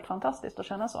är helt fantastiskt att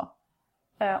känna så.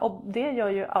 Och det gör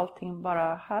ju allting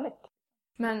bara härligt.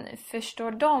 Men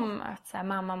förstår de att så här,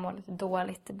 mamma mår lite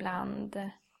dåligt ibland?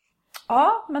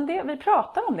 Ja, men vi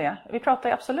pratar om det. Vi pratar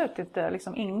ju absolut inte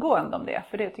liksom ingående om det.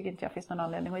 För det tycker inte jag finns någon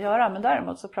anledning att göra. Men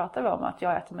däremot så pratar vi om att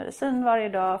jag äter medicin varje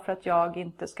dag. För att jag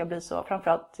inte ska bli så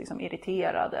framförallt liksom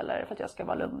irriterad. Eller för att jag ska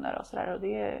vara lugnare och sådär. Och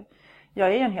jag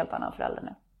är en helt annan förälder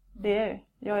nu.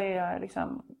 Jag är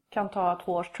liksom, kan ta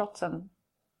 2-årstrotsen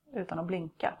utan att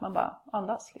blinka. Man bara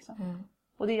andas liksom.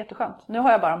 Och det är jätteskönt. Nu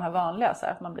har jag bara de här vanliga så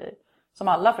här, att man blir som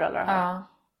alla föräldrar har. Ja.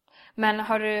 Men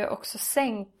har du också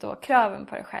sänkt då kraven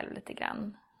på dig själv lite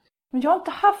grann? Men jag har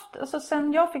inte haft, alltså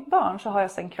sen jag fick barn så har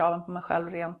jag sänkt kraven på mig själv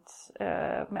rent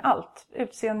med allt.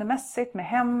 Utseendemässigt, med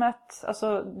hemmet.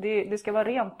 Alltså det ska vara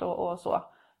rent och så.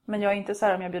 Men jag är inte så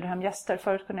här om jag bjuder hem gäster.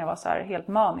 Förut kunde jag vara så här helt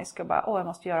manisk och bara jag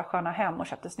måste göra sköna hem och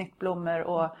köpte snittblommor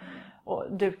och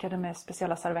dukade med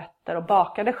speciella servetter och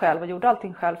bakade själv och gjorde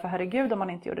allting själv. För herregud om man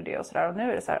inte gjorde det och sådär. Och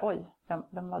nu är det så här, oj,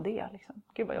 vem var det liksom?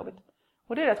 Gud vad jobbigt.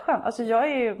 Och det är rätt skönt. Alltså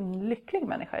jag är ju en lycklig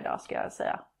människa idag ska jag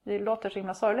säga. Det låter så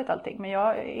himla sorgligt allting. Men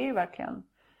jag är ju verkligen...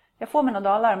 Jag får mina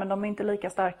dalar men de är inte lika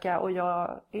starka. Och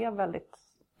jag är väldigt...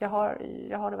 Jag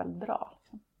har det väldigt bra.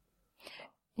 Liksom.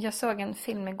 Jag såg en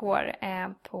film igår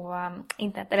på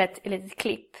internet. Eller ett litet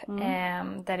klipp.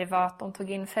 Där det var att de tog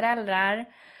in föräldrar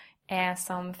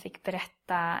som fick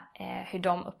berätta hur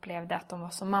de upplevde att de var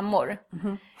som mammor.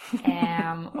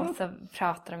 Och så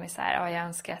pratade de så här, jag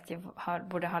önskar att jag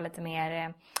borde ha lite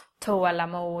mer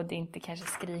tålamod, inte kanske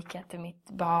skrika till mitt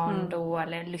barn då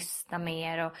eller lyssna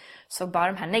mer, och så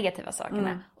bara de här negativa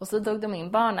sakerna. Och så tog de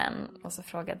in barnen och så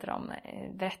frågade de,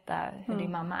 berätta hur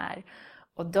din mamma är.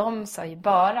 Och de sa ju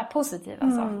bara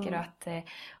positiva saker. Och att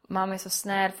mamma är så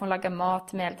snäll, för hon lagar mat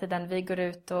till mig hela tiden. Vi går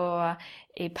ut och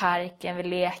i parken, vi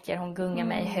leker, hon gungar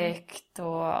mig högt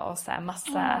och så här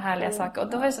massa härliga saker. Och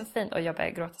då var det så fint. Och jag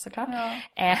började gråta såklart.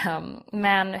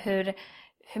 Men hur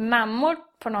mammor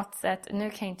på något sätt, nu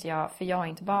kan inte jag, för jag har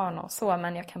inte barn och så,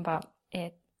 men jag kan bara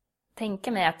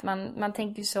tänka mig att man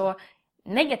tänker ju så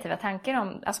negativa tankar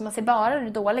om, alltså man ser bara det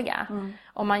dåliga.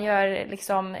 Om man gör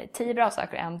liksom 10 bra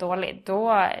saker och en dålig, då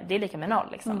det är lika med 0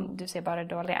 liksom. Du ser bara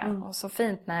det dåliga. Och så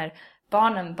fint när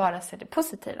barnen bara ser det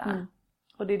positiva.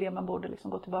 Och det är det man borde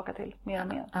liksom gå tillbaka till mer och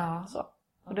mer. Så.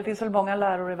 Och det finns väl många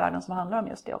lärare i världen som handlar om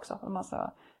just det också. En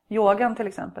massa yogan till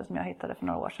exempel, som jag hittade för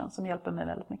några år sedan, som hjälper mig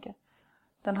väldigt mycket.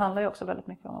 Den handlar ju också väldigt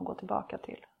mycket om att gå tillbaka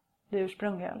till det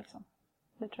ursprungliga liksom.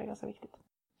 Det tror jag är ganska viktigt.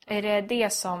 Är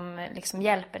det som liksom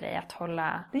hjälper dig att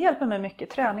hålla... Det hjälper mig mycket.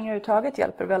 Träning överhuvudtaget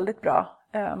hjälper väldigt bra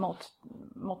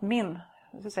mot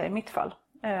mitt fall.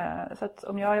 Så att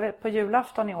om jag är på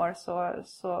julafton i år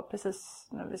så precis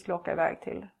när vi skulle åka iväg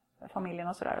till familjen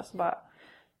och sådär,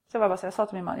 jag sa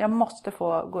till min man, jag måste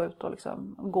få gå ut och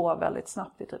liksom gå väldigt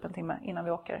snabbt i typ en timme innan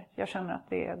vi åker. Jag känner att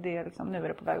det är liksom, nu är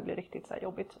det på väg att bli riktigt så här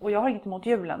jobbigt. Och jag har inget emot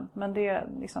julen, men det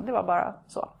var bara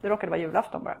så. Det råkade vara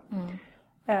julafton bara.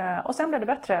 Och sen blev det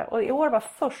bättre. Och i år var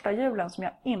första julen som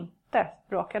jag inte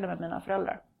bråkade med mina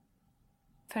föräldrar.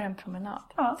 För en promenad?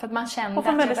 Ja. För att man kände och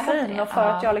för att medicin och för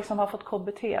att jag liksom har fått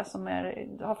KBT som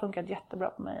har funkat jättebra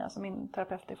på mig. Alltså min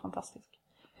terapeut är fantastisk.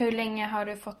 Hur länge har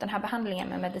du fått den här behandlingen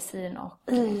med medicin?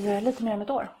 Lite mer än ett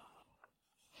år.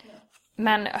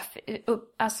 Men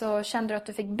alltså, kände du att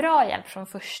du fick bra hjälp från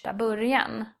första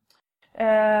början?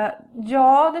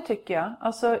 Ja, det tycker jag.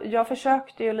 Alltså, jag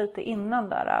försökte ju lite innan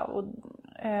där.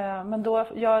 Men då,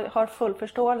 jag har full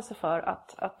förståelse för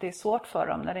att det är svårt för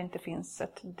dem när det inte finns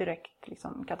ett direkt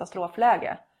liksom,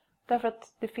 katastrofläge. Därför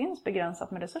att det finns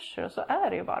begränsat med resurser, och så är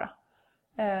det ju bara.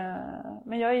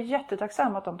 Men jag är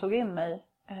jättetacksam att de tog in mig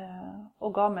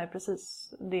och gav mig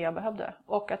precis det jag behövde.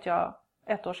 Och att jag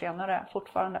 1 år senare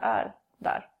fortfarande är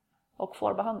där och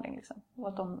får behandling. Liksom. Och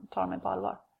att de tar mig på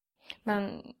allvar.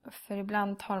 Men för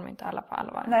ibland tar de inte alla på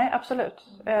allvar. Nej, absolut.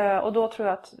 Och då tror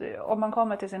jag att om man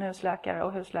kommer till sin husläkare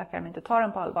och husläkaren inte tar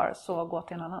en på allvar, så gå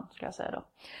till en annan, skulle jag säga då.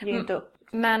 Ge inte upp.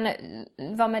 Men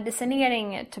var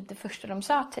medicinering typ det första de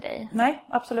sa till dig? Nej,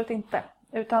 absolut inte.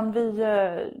 Utan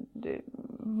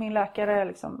min läkare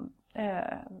liksom,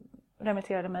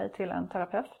 remitterade mig till en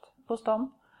terapeut hos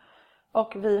dem.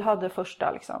 Och vi hade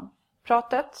första liksom,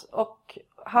 pratet, och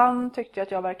han tyckte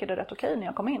att jag verkade rätt okej när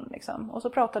jag kom in. Liksom. Och så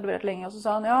pratade vi rätt länge och så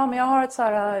sa han, ja men jag har ett så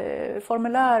här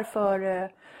formulär för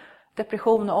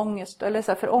depression och ångest, eller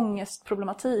så här, för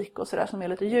ångestproblematik och sådär som är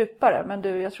lite djupare. Men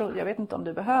du, jag vet inte om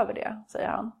du behöver det, säger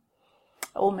han.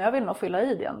 Men jag vill nog fylla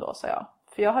i det ändå, sa jag.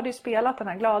 För jag hade ju spelat den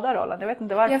här glada rollen, jag vet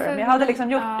inte varför. Men jag hade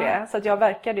liksom gjort det, så att jag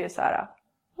verkade ju så här,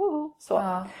 så.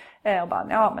 Och bara,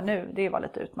 ja men nu, det var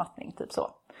lite utmattning, typ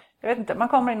så. Jag vet inte, man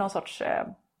kommer i någon sorts,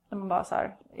 när man bara så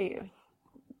här,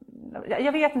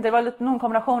 jag vet inte, det var lite någon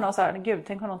kombination av så här, gud,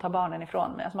 tänk om de tar barnen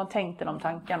ifrån mig. Alltså man tänkte de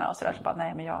tankarna och sådär, så bara,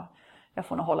 nej men jag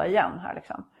får nog hålla igen här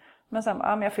liksom. Men sen,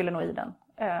 ja men jag fyller nog i den.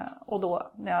 Och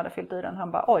då, när jag hade fyllt i den,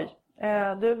 han bara, oj,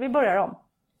 vi börjar om.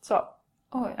 Så,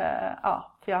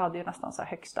 ja, för jag hade ju nästan så här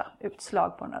högsta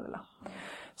utslag på den här lilla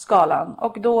skalan.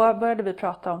 Och då började vi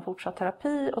prata om fortsatt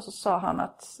terapi, och så sa han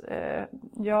att,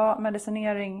 ja,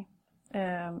 medicinering,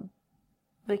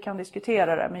 vi kan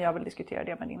diskutera det, men jag vill diskutera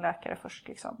det med din läkare först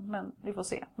liksom. Men vi får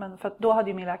se. Men för att då hade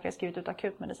ju min läkare skrivit ut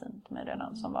akutmedicin till mig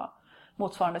redan, som var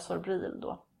motsvarande Sorbril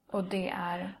då. Och det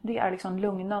är? Det är liksom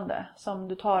lugnande, som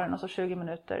du tar en och så 20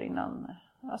 minuter innan,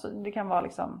 alltså det kan vara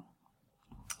liksom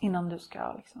innan du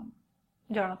ska liksom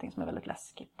göra någonting som är väldigt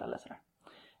läskigt eller sådär.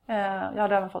 Jag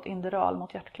hade även fått Inderal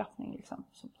mot hjärtklappning liksom,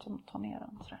 som tar ner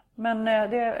den och sådär. Men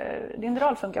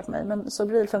Inderal funkar för mig, men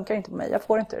Sorbril funkar inte på mig. Jag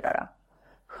får inte det där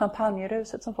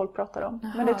champagneruset som folk pratar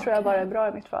om. Men det tror jag bara är bra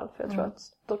i mitt fall. För jag tror att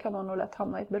då kan man nog lätt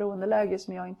hamna i ett beroendeläge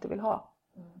som jag inte vill ha.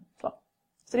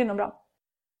 Så det är nog bra.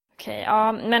 Okej,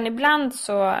 ja, men ibland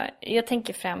så, jag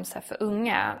tänker främst här för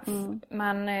unga.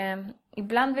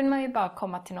 Ibland vill man ju bara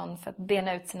komma till någon för att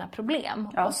bena ut sina problem.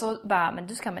 Ja. Och så bara, men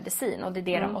du ska ha medicin. Och det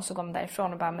är det och så går man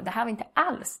därifrån och bara, men det här var inte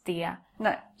alls det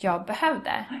jag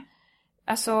behövde. Nej.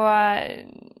 Alltså,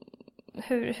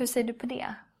 hur ser du på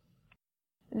det?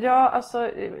 Ja, alltså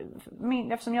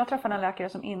eftersom jag träffade en läkare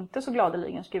som inte så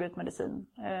gladeligen skrev ut medicin.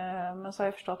 Men så har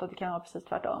jag förstått att det kan vara precis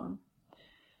tvärtom.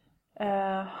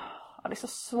 Ja, det är så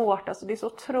svårt, alltså det är så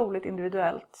otroligt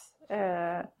individuellt.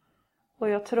 Och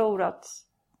jag tror att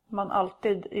man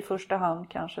alltid i första hand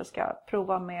kanske ska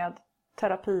prova med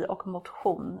terapi och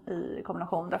motion i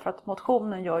kombination. Därför att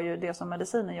motionen gör ju det som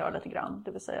medicinen gör lite grann.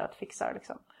 Det vill säga att fixar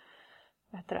liksom,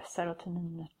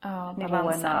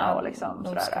 serotonin-nivåerna och liksom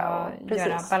de ska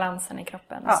göra balansen i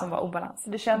kroppen som var obalans.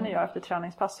 Det känner jag efter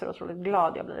träningspass hur otroligt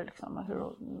glad jag blir liksom,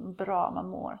 hur bra man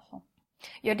mår. Så.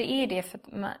 Ja, det är det, för att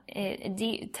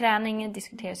träning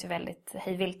diskuteras ju väldigt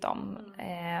hejvilt om.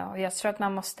 Och jag tror att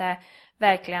man måste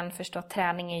verkligen förstå att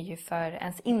träning är ju för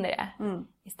ens inre.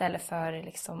 Istället för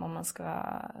liksom, om man ska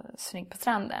vara snygg på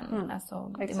stranden. Alltså,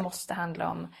 det måste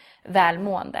handla om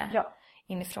välmående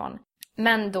inifrån.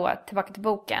 Men då tillbaka till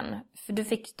boken. För du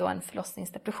fick då en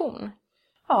förlossningsdepression.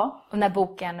 Ja. Och när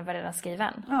boken var redan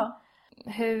skriven. Ja.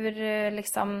 Hur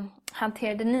liksom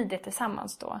hanterade ni det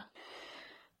tillsammans då?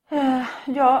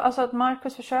 Ja, alltså att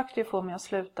Marcus försökte ju få mig att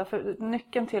sluta. För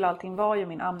nyckeln till allting var ju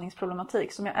min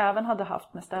amningsproblematik. Som jag även hade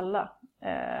haft med Stella.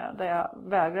 Där jag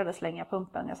vägrade slänga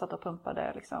pumpen. Jag satt och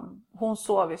pumpade liksom. Hon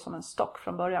sov ju som en stock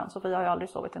från början. Sofia har ju aldrig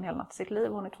sovit en hel natt i sitt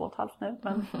liv. Hon är 2,5 nu.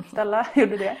 Men Stella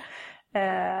gjorde det.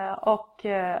 Och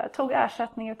tog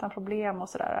ersättning utan problem och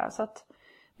sådär. Så att,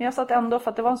 men jag satt ändå, för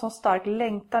att det var en sån stark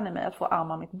längtan i mig att få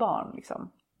amma mitt barn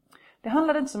liksom. Det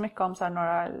handlade inte så mycket om så här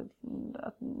några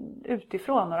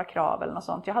utifrån några krav eller något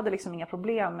sånt. Jag hade liksom inga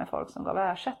problem med folk som gav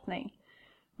ersättning.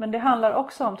 Men det handlar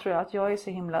också om, tror jag, att jag är så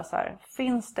himla så här,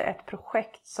 finns det ett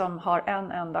projekt som har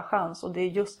en enda chans och det är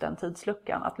just den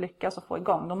tidsluckan att lyckas och få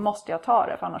igång, då måste jag ta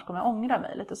det, för annars kommer jag ångra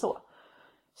mig, lite så.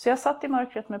 Så jag satt i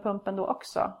mörkret med pumpen då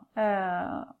också.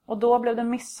 Och då blev det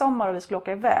midsommar och vi skulle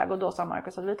åka iväg. Och då sa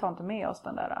Marcus att vi tar inte med oss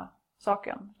den där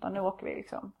saken. Utan nu åker vi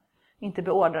liksom. Inte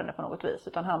beordrade på något vis.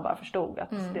 Utan han bara förstod att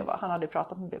det var. Han hade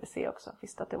pratat med BVC också.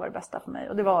 Visste att det var det bästa för mig.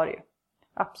 Och det var det ju.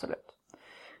 Absolut.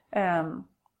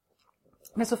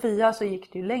 Med Sofia så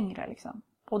gick det ju längre liksom.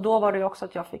 Och då var det ju också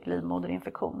att jag fick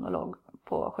livmoderinfektion. Och låg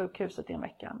på sjukhuset i en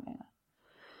vecka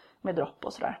med dropp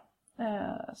och sådär.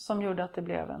 Som gjorde att det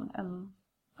blev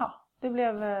det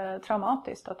blev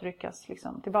traumatiskt att ryckas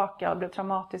liksom tillbaka. Och det blev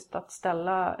traumatiskt att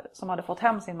Stella, som hade fått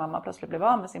hem sin mamma, plötsligt blev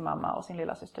av med sin mamma och sin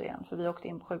lilla syster igen. För vi åkte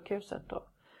in på sjukhuset och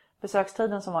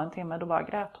besökstiden som var 1 timme, då bara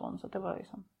grät hon. Så det var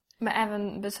liksom... Men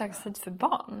även besökstid för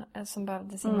barn som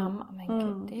behövde sin mamma. Men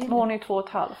gud, det är ju... Hon är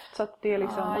 2,5. Så att det är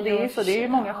liksom, och det är så, det är ju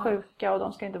många sjuka och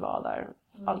de ska inte vara där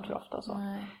allt för ofta.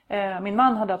 Så. Min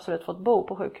man hade absolut fått bo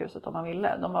på sjukhuset om han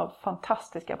ville. De var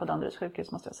fantastiska på Danderyds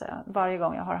sjukhus, måste jag säga. Varje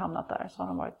gång jag har hamnat där så har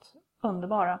de varit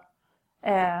underbara.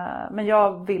 Men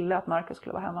jag ville att Marcus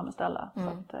skulle vara hemma med Stella. Så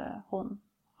att hon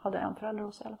hade en förälder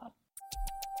hos sig i alla fall.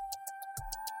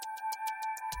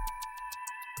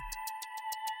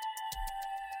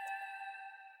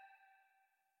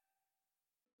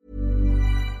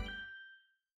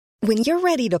 When you're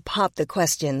ready to pop the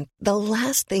question, the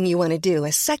last thing you want to do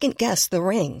is second-guess the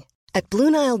ring. At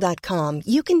BlueNile.com,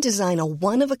 you can design a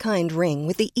one-of-a-kind ring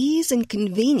with the ease and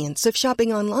convenience of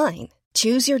shopping online.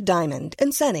 Choose your diamond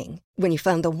and setting. When you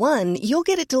find the one, you'll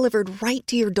get it delivered right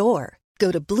to your door.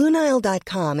 Go to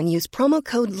BlueNile.com and use promo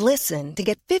code LISTEN to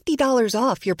get $50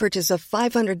 off your purchase of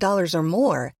 $500 or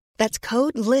more. That's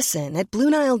code LISTEN at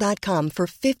BlueNile.com for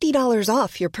 $50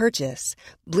 off your purchase.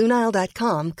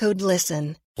 BlueNile.com, code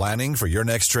LISTEN. Planning for your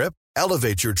next trip?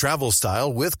 Elevate your travel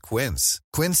style with Quince.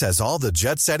 Quince has all the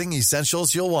jet-setting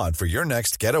essentials you'll want for your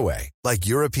next getaway, like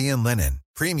European linen,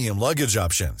 premium luggage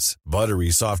options,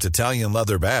 buttery soft Italian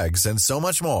leather bags, and so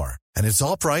much more. And it's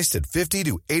all priced at 50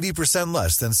 to 80%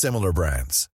 less than similar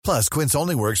brands. Plus, Quince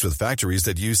only works with factories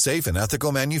that use safe and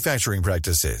ethical manufacturing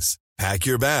practices. Pack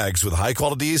your bags with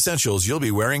high-quality essentials you'll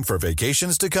be wearing for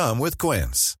vacations to come with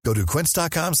Quince. Go to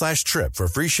quince.com/trip for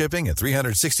free shipping and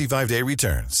 365-day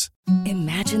returns.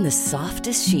 Imagine the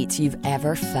softest sheets you've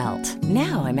ever felt.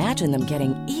 Now imagine them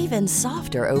getting even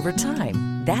softer over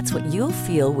time. That's what you'll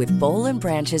feel with Boll &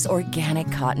 Branch's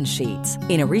organic cotton sheets.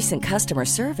 In a recent customer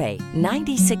survey,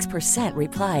 96%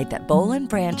 replied that Boll &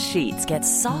 Branch sheets get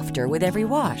softer with every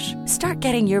wash. Start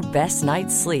getting your best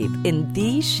night's sleep in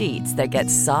these sheets that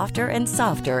get softer and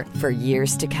softer for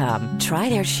years to come. Try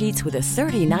their sheets with a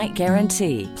 30-night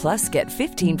guarantee. Plus, get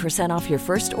 15% off your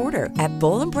first order at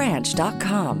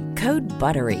BollandBranch.com. Code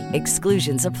BUTTERY.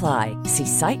 Exclusions apply. See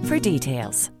site for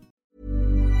details.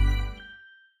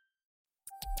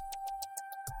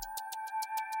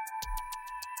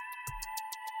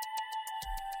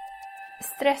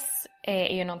 Stress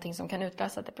är ju någonting som kan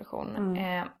utlösa depression.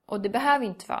 Och det behöver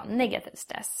inte vara negativ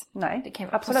stress. Nej, det kan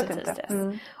vara absolut positiv inte.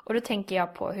 stress. Och då tänker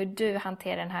jag på hur du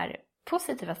hanterar den här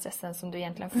positiva stressen som du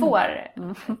egentligen får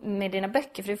med dina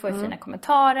böcker. För du får ju fina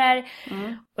kommentarer.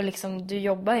 Och liksom, du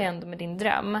jobbar ju ändå med din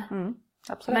dröm.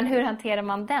 Absolut. Men hur hanterar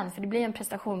man den? För det blir en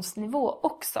prestationsnivå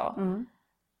också.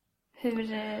 Hur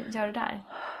gör du där?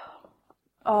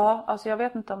 Ja, alltså jag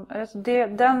vet inte om... Alltså det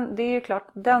är ju klart,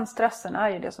 den stressen är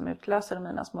ju det som utlöser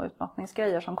mina små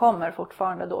utmattningsgrejer som kommer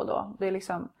fortfarande då och då. Det är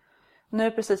liksom...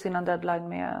 Nu precis innan deadline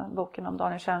med boken om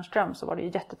Daniel Tjärnström så var det ju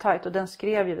jättetajt. Och den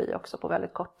skrev ju vi också på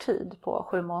väldigt kort tid, på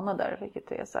 7 månader.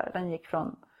 Vilket är så här, den gick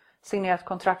från signerat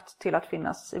kontrakt till att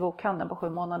finnas i bokhandeln på 7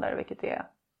 månader. Vilket är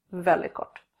väldigt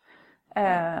kort.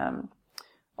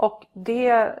 Och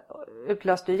det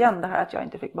utlöste igen det här att jag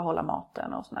inte fick behålla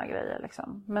maten och såna här grejer.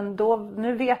 Liksom. Men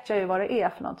nu vet jag ju vad det är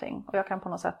för någonting. Och jag kan på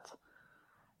något sätt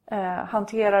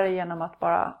hantera det genom att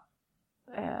bara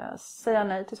säga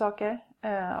nej till saker.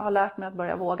 Jag har lärt mig att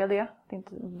börja våga det. Det är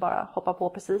inte bara hoppa på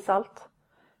precis allt.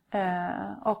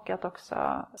 Och att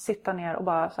också sitta ner och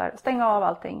bara så här, stänga av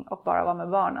allting och bara vara med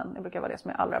barnen. Det brukar vara det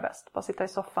som är allra bäst. Bara sitta i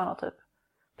soffan och typ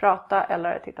prata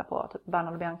eller titta på typ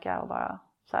Bernhard och Bianca och bara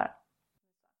så här.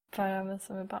 Bara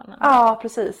visa med barnen? Ja,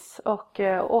 precis. Och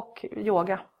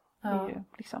yoga. Ja. Är ju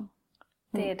liksom...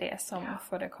 Det är det som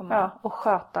får det komma. Ja, och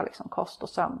sköta liksom kost och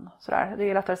sömn. Sådär. Det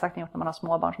är lättare sagt än gjort när man har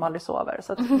små barn som aldrig sover.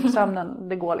 Så att sömnen,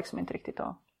 det går liksom inte riktigt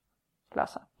att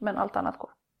lösa. Men allt annat går.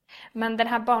 Men den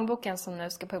här barnboken som nu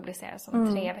ska publiceras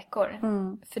om 3 veckor.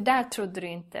 För där trodde du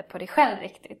inte på dig själv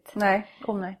riktigt. Nej,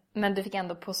 nej. Men du fick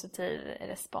ändå positiv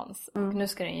respons. Och nu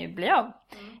ska den ju bli av.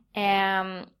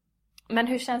 Men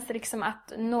hur känns det liksom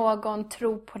att någon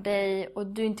tror på dig och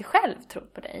du inte själv tror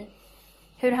på dig?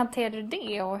 Hur hanterar du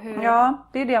det? Och hur... Ja,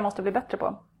 det är det jag måste bli bättre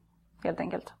på. Helt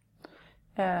enkelt.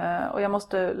 Och jag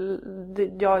måste...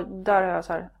 där har jag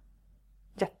så här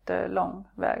jättelång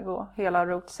väg att gå. Hela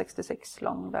Route 66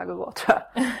 lång väg att gå, tror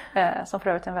jag. Som för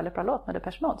övrigt är en väldigt bra låt med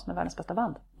Depeche Mode som är världens bästa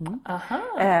band.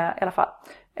 I alla fall.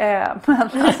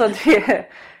 Men alltså det...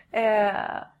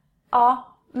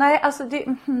 ja, nej alltså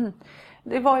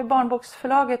det var ju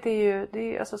barnboksförlaget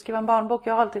alltså skriva en barnbok.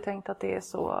 Jag har alltid tänkt att det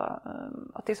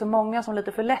är så många som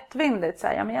lite för lättvindigt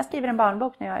säger ja men jag skriver en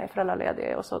barnbok när jag är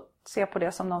föräldraledig och så ser på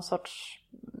det som någon sorts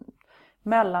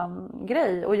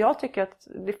mellangrej. Och jag tycker att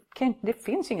det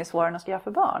finns ju inget svårare än att skriva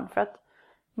för barn. För att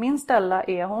min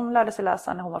Stella hon lärde sig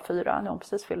läsa när hon var 4, när hon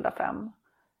precis fyllde 5.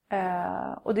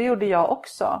 Och det gjorde jag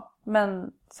också.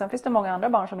 Men sen finns det många andra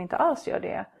barn som inte alls gör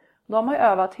det. De har ju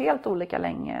övat helt olika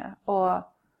länge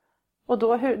och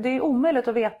då, det är omöjligt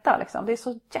att veta liksom. Det är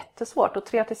så jättesvårt. Och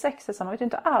 3-6 så man vet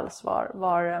inte alls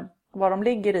var de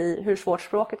ligger i. Hur svårt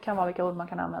språket kan vara. Vilka ord man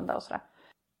kan använda och sådär.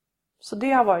 Så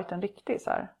det har varit en riktig så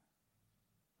här.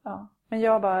 Ja.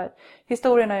 Men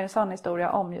historien är ju en sann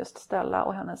historia om just Stella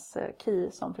och hennes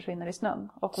Ki som försvinner i snön.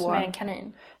 Och som är en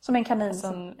kanin. Som en kanin.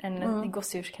 Som en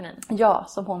gosedjurskanin. Ja,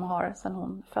 som hon har sedan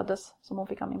hon föddes. Som hon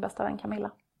fick av min bästa vän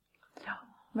Camilla. Ja,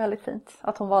 väldigt fint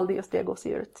att hon valde just det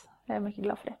gosedjuret. Jag är mycket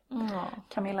glad för det.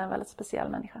 Camilla är en väldigt speciell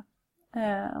människa.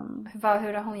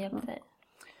 Hur har hon hjälpt dig?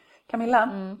 Camilla,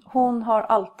 hon har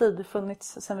alltid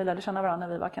funnits sen vi lärde känna varandra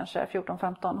när vi var kanske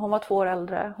 14-15. Hon var 2 år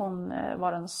äldre. Hon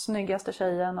var den snyggaste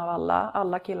tjejen av alla.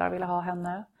 Alla killar ville ha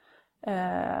henne.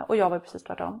 Och jag var precis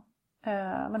tvärtom.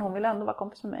 Men hon ville ändå vara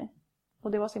kompis med mig.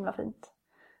 Och det var så himla fint.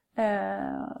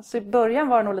 Så i början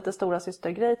var det nog lite stora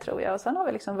systergrej tror jag. Och sen har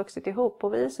vi liksom vuxit ihop.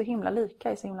 Och vi är så himla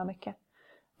lika i så himla mycket.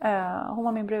 Hon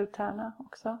var min brudtärna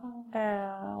också.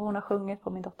 Hon har sjungit på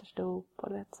min dotters dop. Och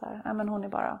du vet så här. Men hon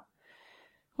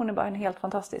är bara en helt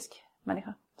fantastisk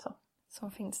människa.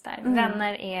 Som finns där.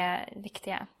 Vänner är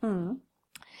viktiga.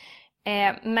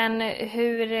 Men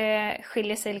hur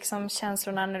skiljer sig liksom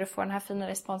känslorna när du får den här fina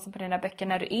responsen på dina böcker?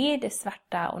 När du är i det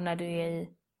svarta och när du är i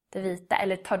det vita?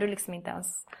 Eller tar du liksom inte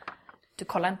ens... Du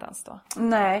kollar inte ens då?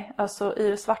 Nej, alltså i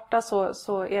det svarta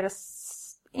så är det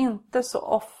inte så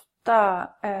ofta...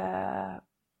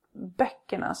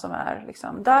 böckerna som är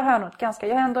liksom, där har jag nog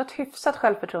jag har ändå ett hyfsat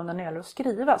självförtroende när det gäller att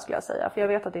skriva skulle jag säga, för jag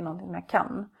vet att det är någonting som jag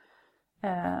kan.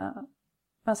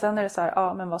 Men sen är det så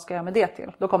här, men vad ska jag göra med det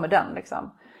till? Då kommer den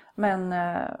liksom.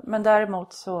 Men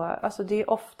däremot så, alltså det är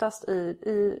oftast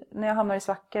när jag hamnar i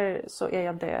svackor så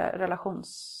är det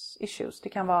relationsissues. Det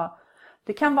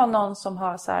kan vara någon som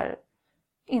har så här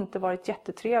inte varit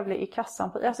jättetrevlig i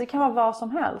kassan. Alltså det kan vara vad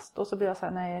som helst. Och så blir jag så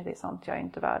här, nej det är sant, jag är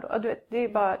inte värd. Och du vet,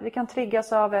 det kan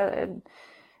triggas av en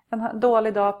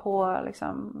dålig dag på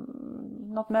liksom,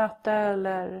 något möte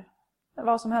eller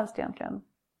vad som helst egentligen.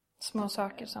 Små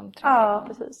saker som triggar. Ja,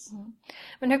 precis.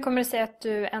 Men hur kommer det sig att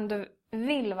du ändå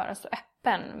vill vara så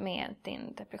öppen med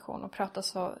din depression och prata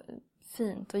så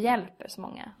fint och hjälper så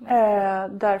många?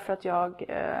 Därför att jag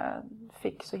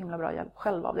fick så himla bra hjälp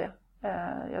själv av det.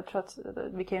 Jag tror att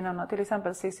vi kan ju nämna till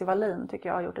exempel Cissi Wallin tycker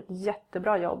jag har gjort ett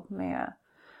jättebra jobb med...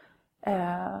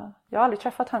 jag har aldrig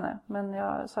träffat henne, men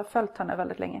jag har följt henne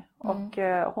väldigt länge. Och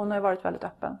hon har ju varit väldigt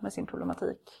öppen med sin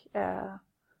problematik.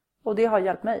 Och det har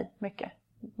hjälpt mig mycket.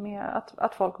 Med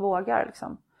att folk vågar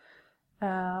liksom.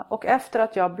 Och efter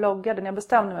att jag bloggade, när jag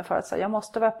bestämde mig för att säga jag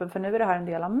måste vara öppen för nu är det här en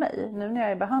del av mig. Nu när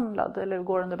jag är behandlad eller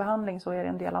går under behandling så är det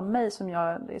en del av mig som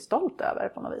jag är stolt över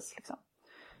på något vis. Liksom.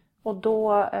 Och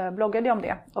då bloggade jag om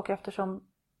det. Och eftersom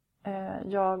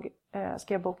jag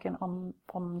skrev boken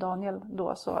om Daniel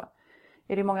då så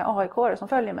är det många AIK-are som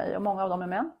följer mig och många av dem är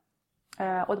män.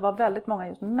 Och det var väldigt många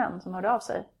just män som hörde av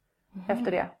sig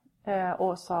efter det.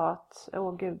 Och sa att,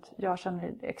 gud, jag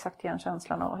känner exakt igen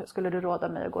känslan och skulle du råda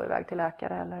mig att gå iväg till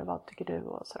läkare eller vad tycker du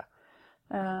och sådär.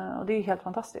 Och det är ju helt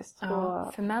fantastisdigt.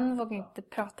 Ja, för män vågar inte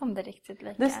prata om det riktigt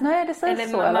lika. Nej, det sägs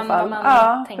eller så i alla fall.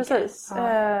 Ja, precis.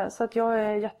 Ja. Så att jag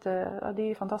är det är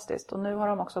ju fantastiskt. Och nu har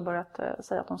de också börjat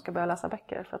säga att de ska börja läsa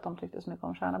böcker för att de tyckte så mycket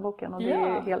om Stjärnaboken. Och det är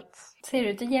ju helt... Ser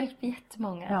du, det hjälper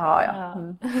jättemånga. Ja.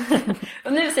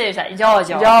 Och nu säger du så här, ja.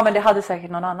 Ja, men det hade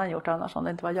säkert någon annan gjort annars om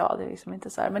det inte var jag. Det är liksom inte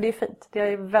så här. Men det är fint. Jag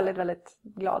är väldigt, väldigt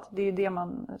glad. Det är ju det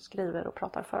man skriver och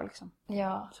pratar för liksom.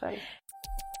 Ja. Sverige.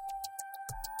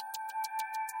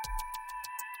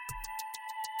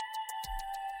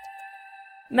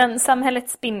 Men samhället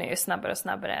spinner ju snabbare och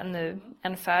snabbare nu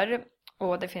än förr.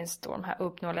 Och det finns då de här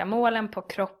uppnåeliga målen på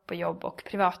kropp och jobb och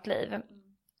privatliv.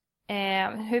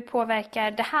 Hur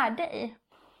påverkar det här dig?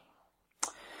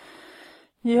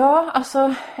 Ja,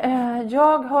 alltså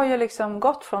jag har ju liksom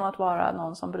gått från att vara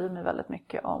någon som bryr mig väldigt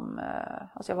mycket om...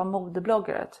 alltså jag var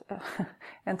modebloggare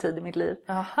en tid i mitt liv.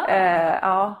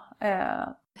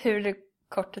 Hur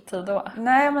kort tid då?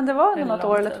 Nej, men det var något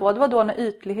år eller två. Det var då när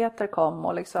ytligheter kom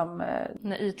och liksom...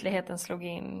 när ytligheten slog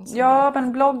in? Ja,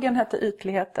 men bloggen hette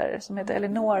Ytligheter som heter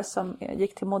Elinor som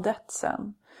gick till Modett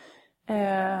sen.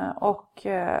 Och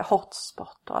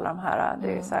Hotspot och alla de här.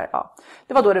 Det, är så här,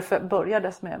 det var då det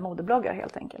börjades med modebloggar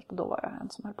helt enkelt. Och då var jag en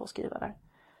som höll på att skriva där.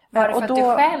 Var det för att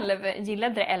du själv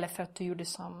gillade det eller för att du gjorde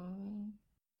som...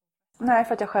 Nej,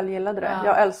 för att jag själv gillade det. Ja.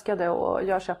 Jag älskade och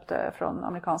jag köpte från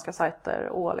amerikanska sajter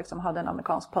och liksom hade en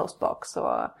amerikansk postbox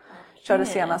och körde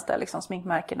senaste liksom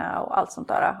sminkmärkena och allt sånt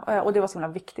där. Och det var så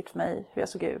himla viktigt för mig hur jag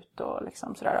såg ut och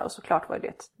liksom sådär. Och såklart var det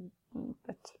ett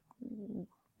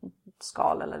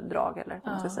skal eller drag eller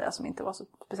vad man ska säga som inte var så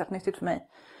speciellt nyttigt för mig.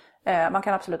 Man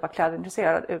kan absolut vara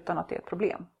klädintresserad utan att det är ett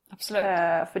problem. Absolut.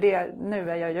 För det, nu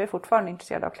är jag är fortfarande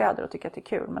intresserad av kläder och tycker att det är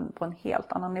kul men på en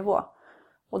helt annan nivå.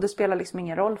 Och det spelar liksom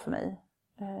ingen roll för mig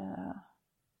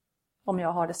om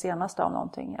jag har det senaste av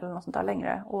någonting eller något sånt där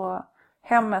längre. Och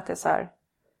hemmet är så här,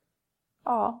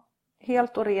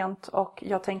 helt och rent och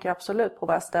jag tänker absolut på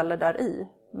vad jag ställer där i.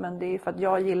 Men det är för att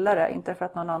jag gillar det, inte för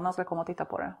att någon annan ska komma och titta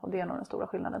på det. Och det är nog den stora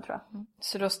skillnaden tror jag.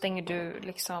 Så då stänger du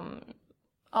liksom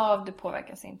av, du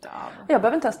påverkas inte av? Jag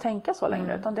behöver inte ens tänka så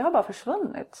längre utan det har bara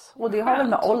försvunnit. Och det har väl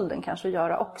med åldern kanske att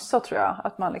göra också tror jag.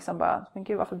 Att man liksom bara, men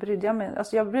gud varför brydde jag mig?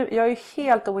 Alltså jag är ju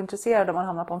helt ointresserad om man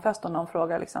hamnar på en fest och någon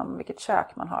frågar liksom vilket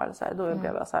kök man har. Så här, då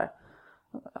blev jag så här,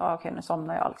 okej, nu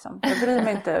somnar jag liksom. Jag bryr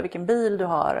mig inte vilken bil du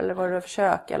har eller vad du har för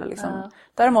kök. Eller liksom.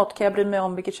 Däremot kan jag bry mig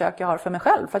om vilket kök jag har för mig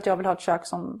själv. För att jag vill ha ett kök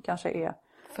som kanske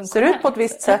ser ut på ett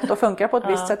visst sätt och funkar på ett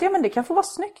visst sätt. Ja, men det kan få vara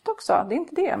snyggt också. Det är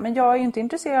inte det. Men jag är inte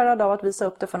intresserad av att visa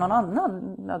upp det för någon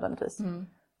annan nödvändigtvis.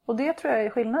 Och det tror jag är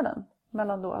skillnaden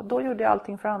mellan då. Då gjorde jag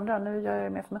allting för andra. Nu gör jag det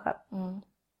mer för mig själv.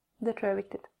 Det tror jag är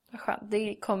viktigt. Skönt.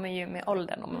 Det kommer ju med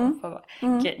åldern. Om man får...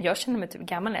 Jag känner mig typ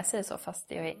gammal när jag säger så.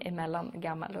 Fast jag är emellan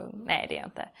gammal och... Nej, det är jag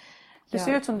inte. Du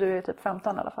ser ut som du är typ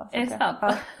 15 i alla fall. Är det sant? Ja,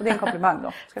 och det är en komplimang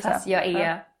då. Ska fast säga.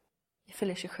 Jag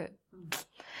fyller 27.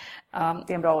 Det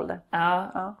är en bra ålder.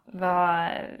 Ja.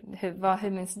 Hur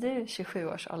minns du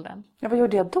 27-årsåldern? Ja, vad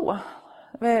gjorde jag då?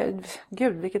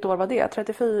 Gud, vilket år var det?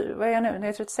 34, vad är jag nu? Jag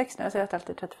är 36 nu, jag säger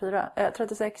alltid 34.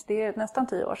 36, det är nästan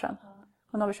 10 år sedan.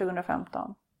 Och nu har vi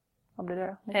 2015. Vad blir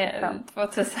det?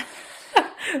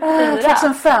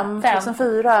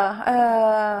 2004.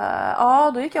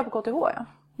 Ja, då gick jag på KTH,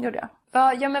 gjorde jag.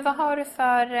 Men vad har du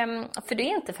för du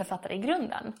är inte författare i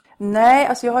grunden? Nej,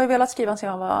 alltså jag har ju velat skriva sedan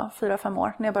jag var 4-5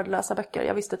 år när jag började läsa böcker.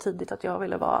 Jag visste tidigt att jag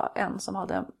ville vara en som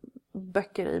hade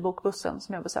böcker i bokbussen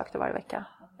som jag besökte varje vecka.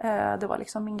 Det var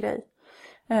liksom min grej.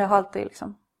 Jag har alltid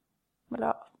liksom,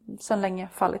 sedan länge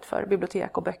fallit för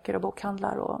bibliotek och böcker och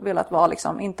bokhandlar och velat vara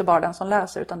liksom inte bara den som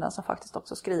läser utan den som faktiskt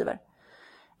också skriver.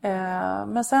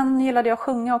 Men sen gillade jag att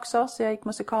sjunga också så jag gick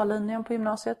musikallinjen på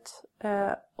gymnasiet.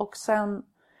 Och sen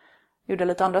gjorde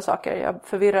lite andra saker. Jag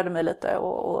förvirrade mig lite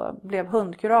och blev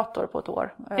hundkurator på ett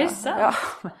år. Är det sant? Ja.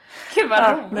 Gud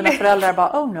vad roligt. Mina föräldrar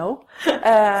bara, oh no.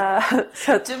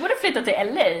 Så att, du borde flytta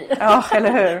till LA. Ja,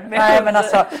 eller hur? Nej, men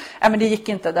alltså, men det gick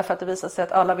inte därför att det visade sig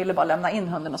att alla ville bara lämna in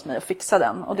hunden hos mig och fixa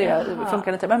den. Och det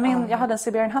funkade inte. Men jag hade en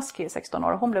Siberian Husky i 16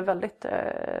 år och hon blev väldigt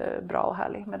bra och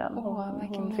härlig med den.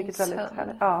 Hon fick ett väldigt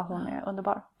härligt. Ja, hon är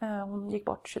underbar. Hon gick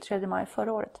bort 23 maj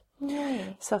förra året.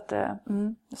 Nej. Så att jag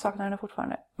saknar henne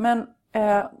fortfarande. Men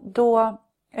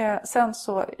sen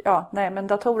så, men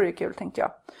datorer är kul tänkte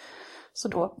jag. Så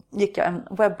då gick jag en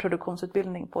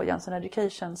webbproduktionsutbildning på Jensen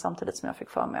Education samtidigt som jag fick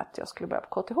för mig att jag skulle börja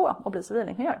på KTH och bli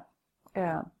civilingenjör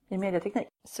i medieteknik.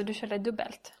 Så du körde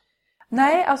dubbelt?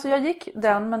 Nej, alltså jag gick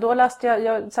den, men då läste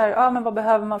jag så här, men vad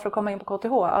behöver man för att komma in på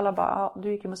KTH? Alla bara,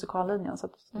 du gick i musikallinjen så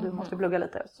att du måste plugga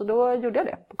lite. Så då gjorde jag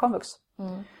det på komvux.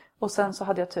 Och sen så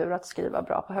hade jag tur att skriva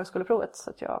bra på högskoleprovet så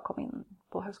att jag kom in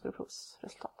på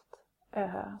högskoleprovsresultatet.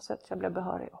 Så att jag blev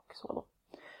behörig och så då.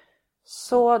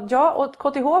 Så ja, och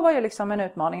KTH var ju liksom en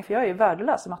utmaning för jag är ju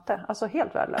värdelös i matte. Alltså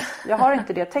helt värdelös. Jag har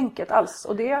inte det tänket alls.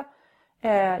 Och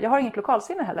jag har inget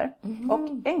lokalsinne heller. Och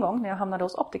en gång när jag hamnade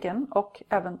hos optiken och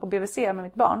även på BVC med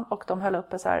mitt barn och de höll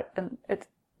uppe så här ett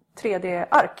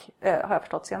 3D-ark har jag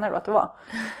förstått senare då att det var.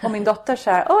 Och min dotter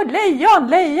så här,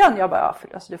 lejon! Jag bara,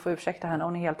 alltså du får ursäkta henne,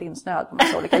 hon är helt insnöad på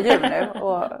massa olika djur nu.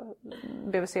 Och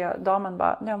BVC-damen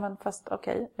bara, ja men fast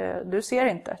okej, du ser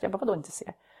inte. Jag bara, vadå inte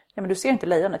ser? Ja men du ser inte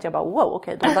lejonet. Jag bara, wow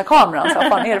okej, då där kameran. Så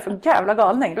fan är det för jävla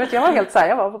galning? Du vet, jag var helt så här,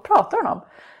 jag bara, vad pratar hon om?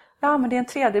 Ja men det är en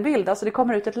 3D-bild, alltså det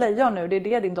kommer ut ett lejon nu, det är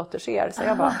det din dotter ser. Så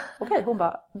jag bara, okej, hon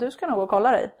bara, du ska nog gå och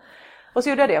kolla dig. Och så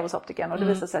gjorde jag det hos optiken och det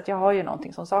visade sig att jag har ju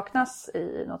någonting som saknas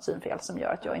i något synfel som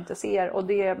gör att jag inte ser. Och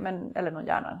det, eller någon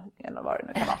hjärna, eller vad det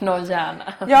nu kan vara. Någon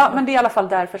hjärna. Ja, men det är i alla fall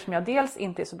därför som jag dels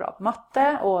inte är så bra på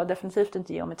matte och definitivt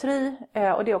inte geometri.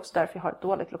 Och det är också därför jag har ett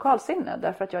dåligt lokalsinne,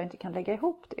 därför att jag inte kan lägga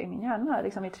ihop det i min hjärna,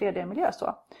 liksom i 3D-miljö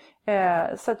så.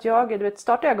 Så att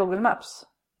startar jag Google Maps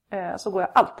så går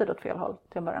jag alltid åt fel håll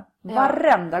till början.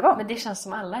 Varenda gång. Men det känns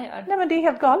som alla gör. Nej men det är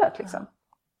helt galet liksom.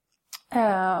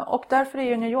 Och därför är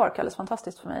ju New York alldeles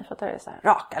fantastiskt för mig. För att det är så här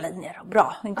raka linjer och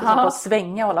bra. Inte så på att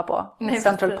svänga och hålla på. Nej,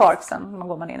 Central Park sen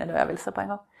går man in i det och jag vill se på en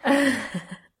gång.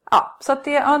 Så att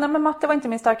men matte var inte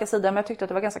min starka sida. Men jag tyckte att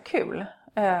det var ganska kul.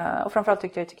 Och framförallt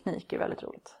tyckte jag att teknik är väldigt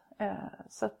roligt.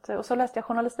 Och så läste jag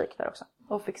journalistik där också.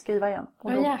 Och fick skriva igen.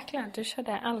 Och jäklar, du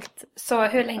körde allt. Så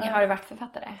hur länge har du varit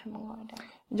författare? Hur många år är det?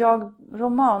 Jag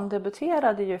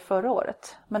romandebuterade ju förra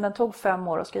året. Men den tog 5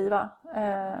 år att skriva.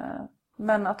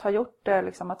 Men att ha gjort det,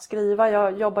 liksom, att skriva,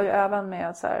 jag jobbar ju även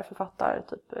med så här författare,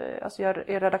 typ, alltså jag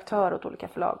är redaktör åt olika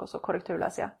förlag och så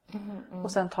korrekturläser jag.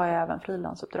 Och sen tar jag även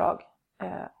frilansuppdrag.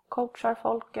 Coachar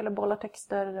folk eller bollar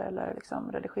texter eller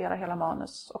liksom redigerar hela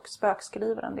manus och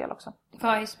spökskriver en del också.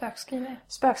 Vad är spökskriva?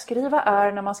 Spökskriva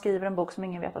är när man skriver en bok som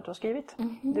ingen vet att du har skrivit.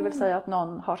 Det vill säga att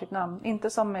någon har sitt namn. Inte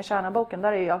som med Kärnaboken,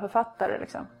 där är jag författare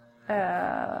liksom.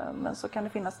 Men så kan det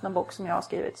finnas en bok som jag har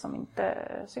skrivit som inte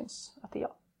syns att det är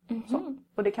jag. Så.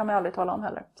 Och det kan man aldrig tala om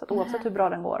heller. Så att oavsett hur bra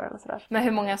den går eller sådär. Men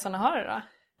hur många sådana har du då?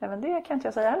 Ja, men det kan inte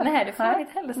jag säga heller. Nej, det får jag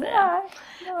inte heller säga.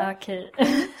 Nej. Okej.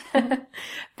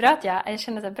 Jag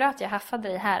känner att bra att jag haffade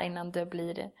dig här innan du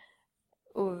blir...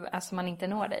 alltså man inte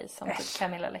når dig som typ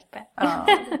Camilla Läckberg.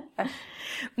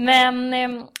 Men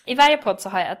i varje podd så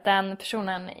har jag att den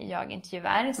personen jag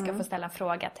intervjuar ska få ställa en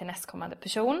fråga till nästkommande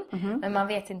person. Men man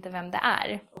vet inte vem det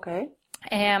är. Okej.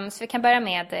 Så vi kan börja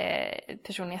med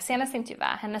personen jag senast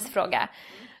intervjuade. Hennes fråga.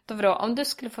 Då var om du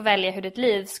skulle få välja hur ditt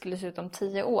liv skulle se ut om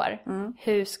 10 år.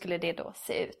 Hur skulle det då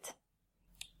se ut?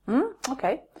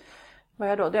 Okej. Vad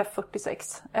är jag då? Det är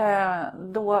 46.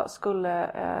 Då skulle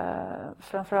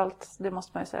framförallt, det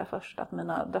måste man ju säga först, att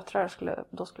mina döttrar skulle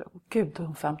gud,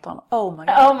 hon 15. Oh my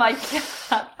god.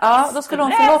 Ja, då skulle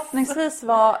hon förhoppningsvis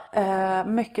vara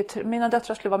mina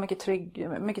döttrar skulle vara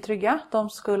mycket trygga. De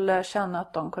skulle känna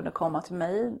att de kunde komma till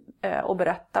mig och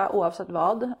berätta oavsett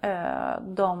vad.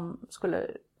 De skulle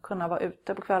kunna vara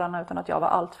ute på kvällarna utan att jag var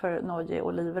allt för nojig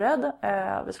och livrädd.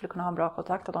 Vi skulle kunna ha en bra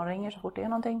kontakt, att de ringer så fort det är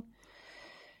någonting.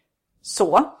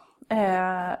 Så,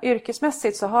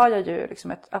 yrkesmässigt så har jag ju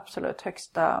liksom ett absolut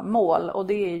högsta mål och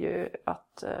det är ju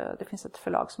att det finns ett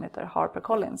förlag som heter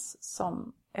HarperCollins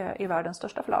som är världens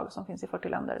största förlag som finns i 40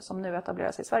 länder som nu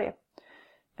etablerar sig i Sverige.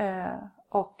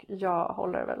 Och jag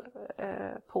håller väl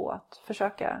på att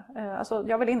försöka, alltså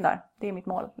jag vill in där, det är mitt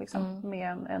mål liksom,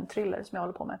 med en thriller som jag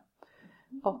håller på med.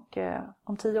 Och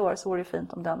om 10 år så vore det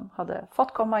fint om den hade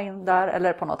fått komma in där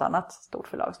eller på något annat stort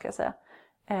förlag ska jag säga.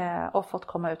 Och fått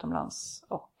komma utomlands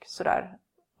och sådär.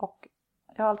 Och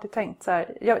Jag har alltid tänkt så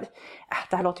här,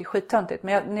 det här låter ju skittöntigt,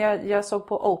 men jag såg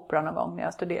på Oprah någon gång när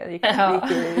jag studerade, gick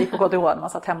på KTH när man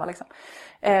satt hemma liksom.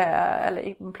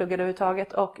 Eller pluggade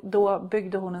överhuvudtaget, och då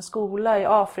byggde hon en skola i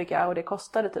Afrika och det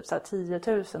kostade typ så här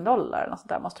 $10,000 eller något sånt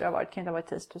där, måste det ha varit, kan inte ha varit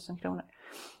 10 000 kronor.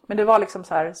 Men det var liksom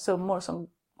så här summor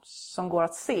som går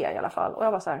att se i alla fall. Och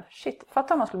jag var så här, shit,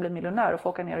 fatta om man skulle bli miljonär och få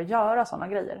åka ner och göra sådana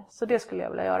grejer. Så det skulle jag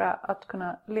vilja göra, att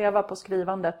kunna leva på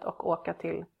skrivandet och åka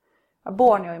till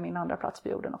Borneo är min andra plats på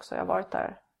jorden också. Jag har varit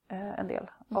där en del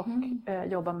och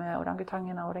jobbar med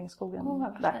orangutangerna och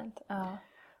regnskogen där. Fint. Ja.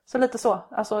 Så lite så.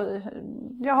 Alltså,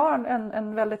 jag har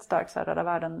en väldigt stark så här, rädda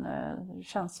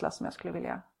världen-känsla som jag skulle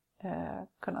vilja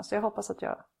kunna. Så jag hoppas att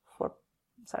jag får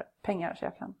så här, pengar så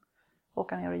jag kan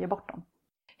åka ner och ge bort dem.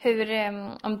 Hur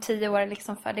om 10 år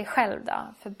liksom för dig själv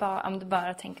då? Om du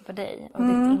bara tänker på dig och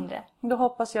ditt inre. Då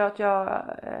hoppas jag att jag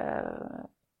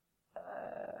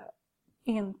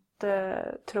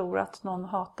inte tror att någon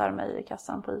hatar mig i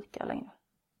kassan på ICA längre.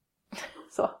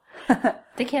 Så.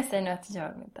 Det kan jag säga nu att det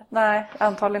gör inte. Nej,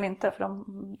 antagligen inte, för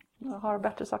de har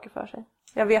bättre saker för sig.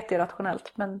 Jag vet det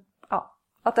rationellt, men ja,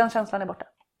 att den känslan är borta.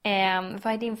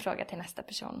 Vad är din fråga till nästa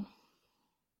person?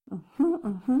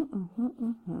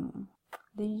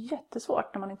 Det är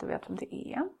jättesvårt när man inte vet vem det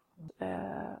är.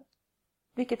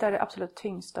 Vilket är det absolut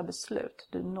tyngsta beslut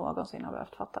du någonsin har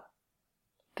behövt fatta?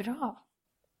 Bra.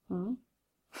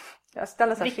 Jag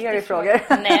ställer så här seriefrågor.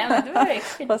 Nej, men det var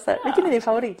riktigt. Vilken är din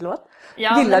favoritlåt?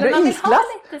 Ja, gillar du man isglass? vill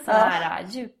ha lite så här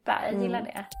djupa. Jag gillar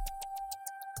det.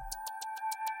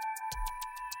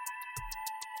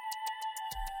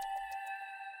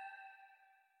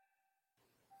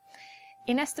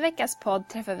 I nästa veckas podd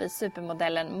träffar vi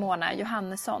supermodellen Mona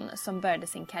Johannesson som började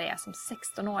sin karriär som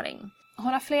 16-åring.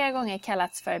 Hon har flera gånger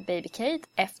kallats för Baby Kate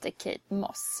efter Kate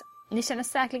Moss. Ni känner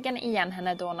säkerligen igen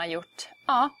henne då hon har gjort,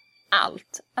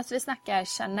 allt. Alltså vi snackar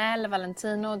Chanel,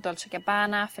 Valentino, Dolce &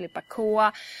 Gabbana, Filippa K,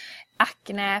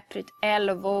 Acne, Pryt L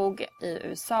och Vogue i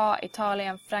USA,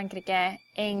 Italien, Frankrike,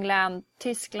 England,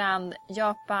 Tyskland,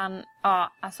 Japan,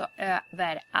 alltså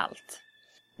överallt.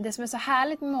 Det som är så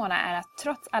härligt med Mona är att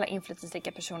trots alla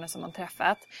inflytelserika personer som hon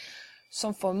träffat,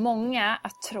 som får många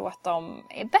att tro att de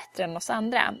är bättre än oss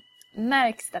andra,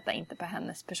 märks detta inte på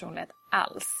hennes personlighet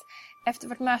alls. Efter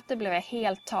vårt möte blev jag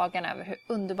helt tagen över hur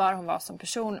underbar hon var som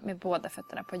person med båda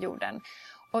fötterna på jorden.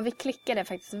 Och vi klickade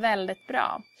faktiskt väldigt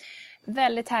bra.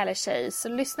 Väldigt härlig tjej, så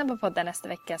lyssna på podden nästa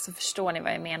vecka så förstår ni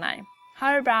vad jag menar.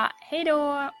 Ha det bra, hej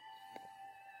då!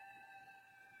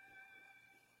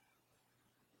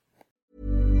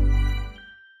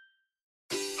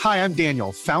 Hi, I'm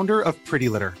Daniel, founder of Pretty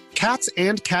Litter. Cats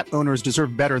and cat owners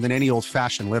deserve better than any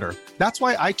old-fashioned litter. That's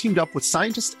why I teamed up with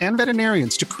scientists and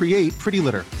veterinarians to create Pretty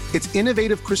Litter. Its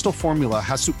innovative crystal formula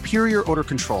has superior odor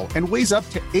control and weighs up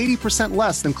to 80%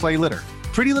 less than clay litter.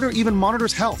 Pretty Litter even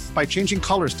monitors health by changing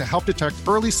colors to help detect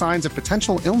early signs of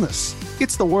potential illness.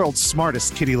 It's the world's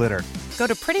smartest kitty litter. Go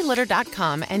to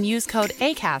prettylitter.com and use code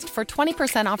ACAST for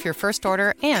 20% off your first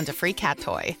order and a free cat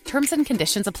toy. Terms and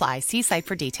conditions apply. See site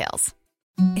for details.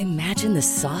 Imagine the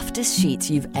softest sheets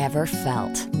you've ever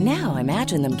felt. Now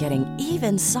imagine them getting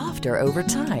even softer over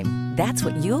time. That's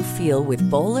what you'll feel with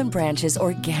Boll & Branch's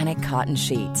organic cotton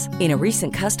sheets. In a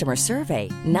recent customer survey,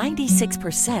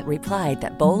 96% replied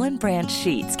that Boll & Branch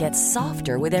sheets get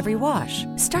softer with every wash.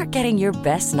 Start getting your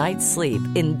best night's sleep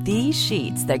in these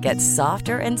sheets that get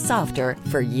softer and softer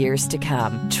for years to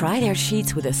come. Try their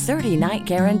sheets with a 30-night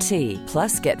guarantee.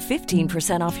 Plus, get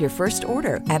 15% off your first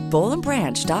order at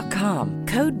bollandbranch.com.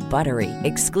 Code BUTTERY.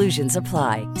 Exclusions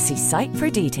apply. See site for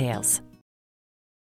details.